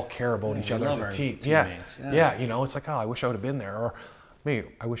 again, we all care about each other as a team. You know, it's like, oh, I wish I would have been there, or me,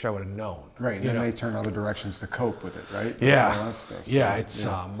 I wish I would have known. Right, and then they turn other directions to cope with it, right? Yeah. All that stuff. So, it's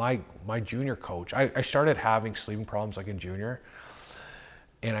my junior coach. I started having sleeping problems like in junior,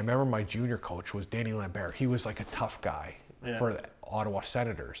 and I remember my junior coach was Danny Lambert. He was like a tough guy for the Ottawa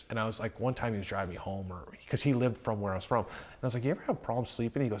Senators, and I was like, one time he was driving me home, or because he lived from where I was from, and I was like, you ever have problems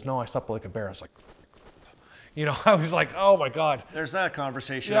sleeping? He goes, no, I slept like a bear. I was like, you know, I was like, oh my God. There's that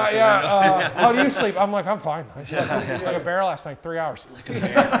conversation. How do you sleep? I'm like, I'm fine. I slept like a bear last night, 3 hours. Like a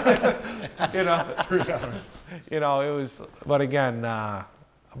bear. You know, 3 hours. You know, it was, but again,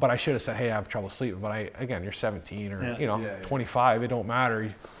 but I should have said, hey, I have trouble sleeping. But you're 17 or, 25, it don't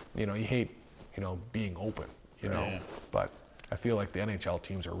matter. You know, you hate, you know, being open, you know, but I feel like the NHL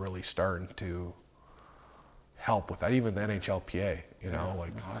teams are really starting to help with that. Even the NHLPA, you know,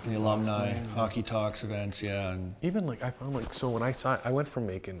 like the alumni, hockey talks events, and even like I found like, so when I signed, I went from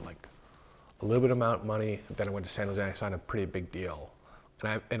making like a little bit amount of money, then I went to San Jose and I signed a pretty big deal.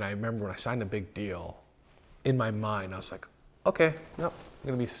 And I remember when I signed a big deal, in my mind I was like, okay, no, I'm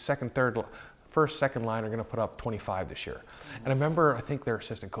gonna be first, second line are gonna put up 25 this year. And I remember, I think their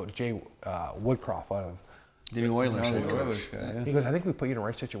assistant coach Jay Woodcroft out of The new Oilers head coach. Oilers guy, yeah. He goes, I think we put you in the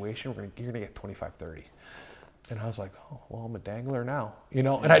right situation. You're gonna get 25, 30. And I was like, oh, well, I'm a dangler now, you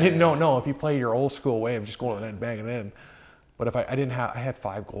know. And I didn't know. No, if you play your old school way of just going in and banging in, but if I had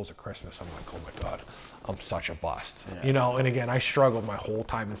 5 goals at Christmas. I'm like, oh my God, I'm such a bust, you know. And again, I struggled my whole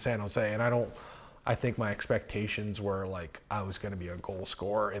time in San Jose, and I think my expectations were like I was going to be a goal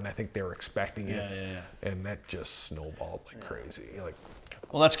scorer, and I think they were expecting it, and that just snowballed like crazy. Like,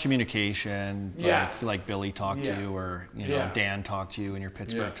 well, that's communication. Like Billy talked to you, or you know, Dan talked to you in your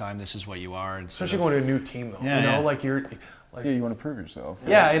Pittsburgh time. This is what you are. Especially going to a new team, though. You know, like you're. Like, you want to prove yourself.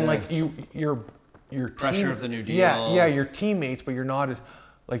 Yeah, and like your pressure of the new deal. Yeah, your teammates, but you're not as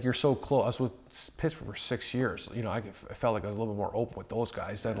like you're so close. I was with Pittsburgh for 6 years. You know, I felt like I was a little bit more open with those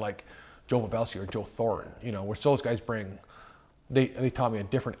guys than like Joe Pavelski or Joe Thornton. You know, which those guys bring. They taught me a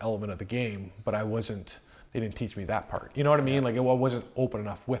different element of the game, but I wasn't. They didn't teach me that part. You know what I mean? Like I wasn't open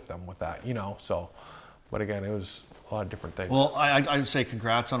enough with them with that. You know, so. But again, it was a lot of different things. Well, I would say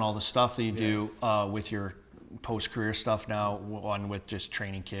congrats on all the stuff that you do with your post-career stuff now, one with just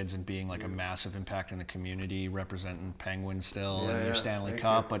training kids and being like a massive impact in the community, representing Penguins still and your Stanley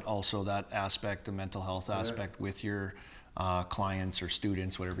Cup, but also that aspect, the mental health aspect with your clients or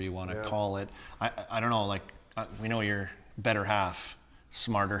students, whatever you want to call it. I don't know, like we know you're better half,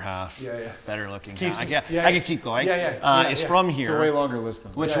 smarter half, better looking half. I can keep going. It's from here. It's a way longer list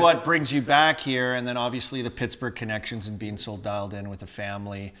than which what brings you back here, and then obviously the Pittsburgh connections and being so dialed in with the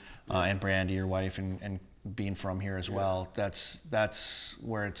family and Brandy, your wife, and being from here as well. That's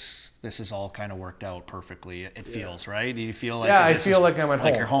where this is all kind of worked out perfectly. It feels right. Do you feel like I feel like I'm at home.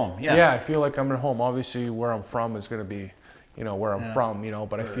 Like you're home. I feel like I'm at home. Obviously, where I'm from is going to be, you know, where I'm from. You know,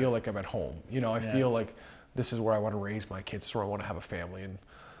 but I feel like I'm at home. You know, I feel like this is where I want to raise my kids. This is where I want to have a family. And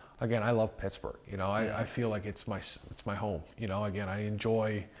again, I love Pittsburgh. You know, I feel like it's my home. You know, again, I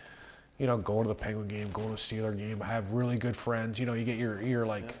enjoy, you know, going to the Penguin game, going to the Steeler game. I have really good friends. You know, you get your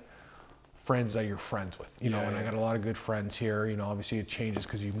like friends that you're friends with. You know, and I got a lot of good friends here. You know, obviously it changes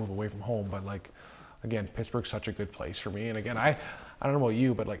because you move away from home, but like, again, Pittsburgh's such a good place for me. And again, I don't know about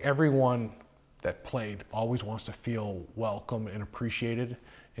you, but like everyone that played always wants to feel welcome and appreciated.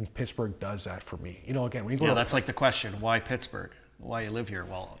 And Pittsburgh does that for me. You know, again, when you go that's like the question. Why Pittsburgh? Why you live here?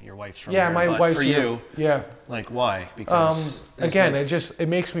 Well, your wife's from here. My wife's for here. you. Yeah. Like why? Because again, it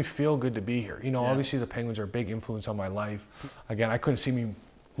makes me feel good to be here. You know, obviously the Penguins are a big influence on my life. Again, I couldn't see me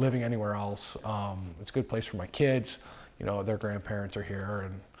living anywhere else. It's a good place for my kids. You know, their grandparents are here,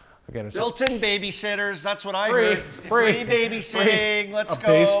 and again, it's built-in babysitters. That's what I heard. Free babysitting. Let's go. A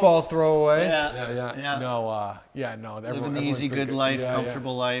baseball throwaway. No, living the easy, good life,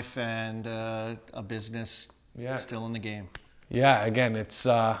 comfortable life, and a business still in the game. Yeah, again, it's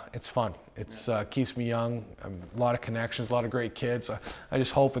fun. It's keeps me young. A lot of connections, a lot of great kids. I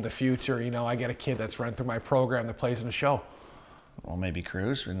just hope in the future, you know, I get a kid that's run through my program that plays in a show. Well, maybe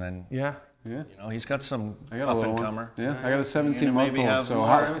Cruz, and then yeah. You know, he's got some I got up and comer. Yeah, I got a 17-month-old. So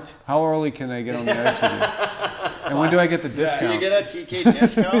how early can I get on the ice with you? And when do I get the discount? You get a TK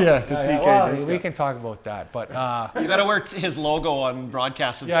discount? TK discount. We can talk about that, but you got to wear his logo on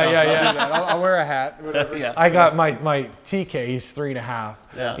broadcast and stuff. I'll wear a hat. Whatever. I got my TK. He's 3.5.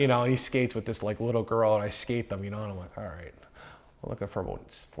 Yeah. You know, he skates with this like little girl, and I skate them. You know, and I'm like, all right. We're looking for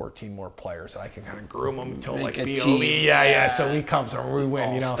about 14 more players that I can kind of groom them until like be elite. So he comes and we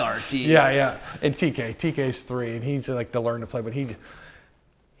win, you know. All-star team. Yeah. And TK's 3, and he's like to learn to play, but he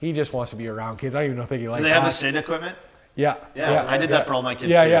just wants to be around kids. I don't even think he likes. Do they have the SID equipment? Yeah. I did that for all my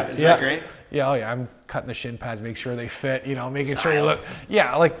kids too. Is that great? Yeah, I'm cutting the shin pads, make sure they fit, you know, making sure you look.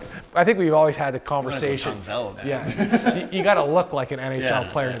 Yeah, like I think we've always had the conversation. You got to look like an NHL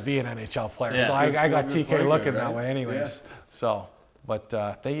player to be an NHL player. Yeah. So I got TK looking that way anyways. Yeah. So, but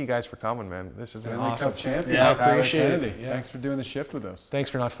thank you guys for coming, man. This has been awesome. Stanley Cup champion. Yeah, I appreciate it. Yeah. Thanks for doing the shift with us. Thanks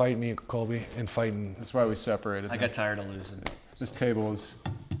for not fighting me, Colby, and fighting. That's why we separated. I got tired of losing. This table is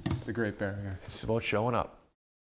the Great Barrier. It's about showing up.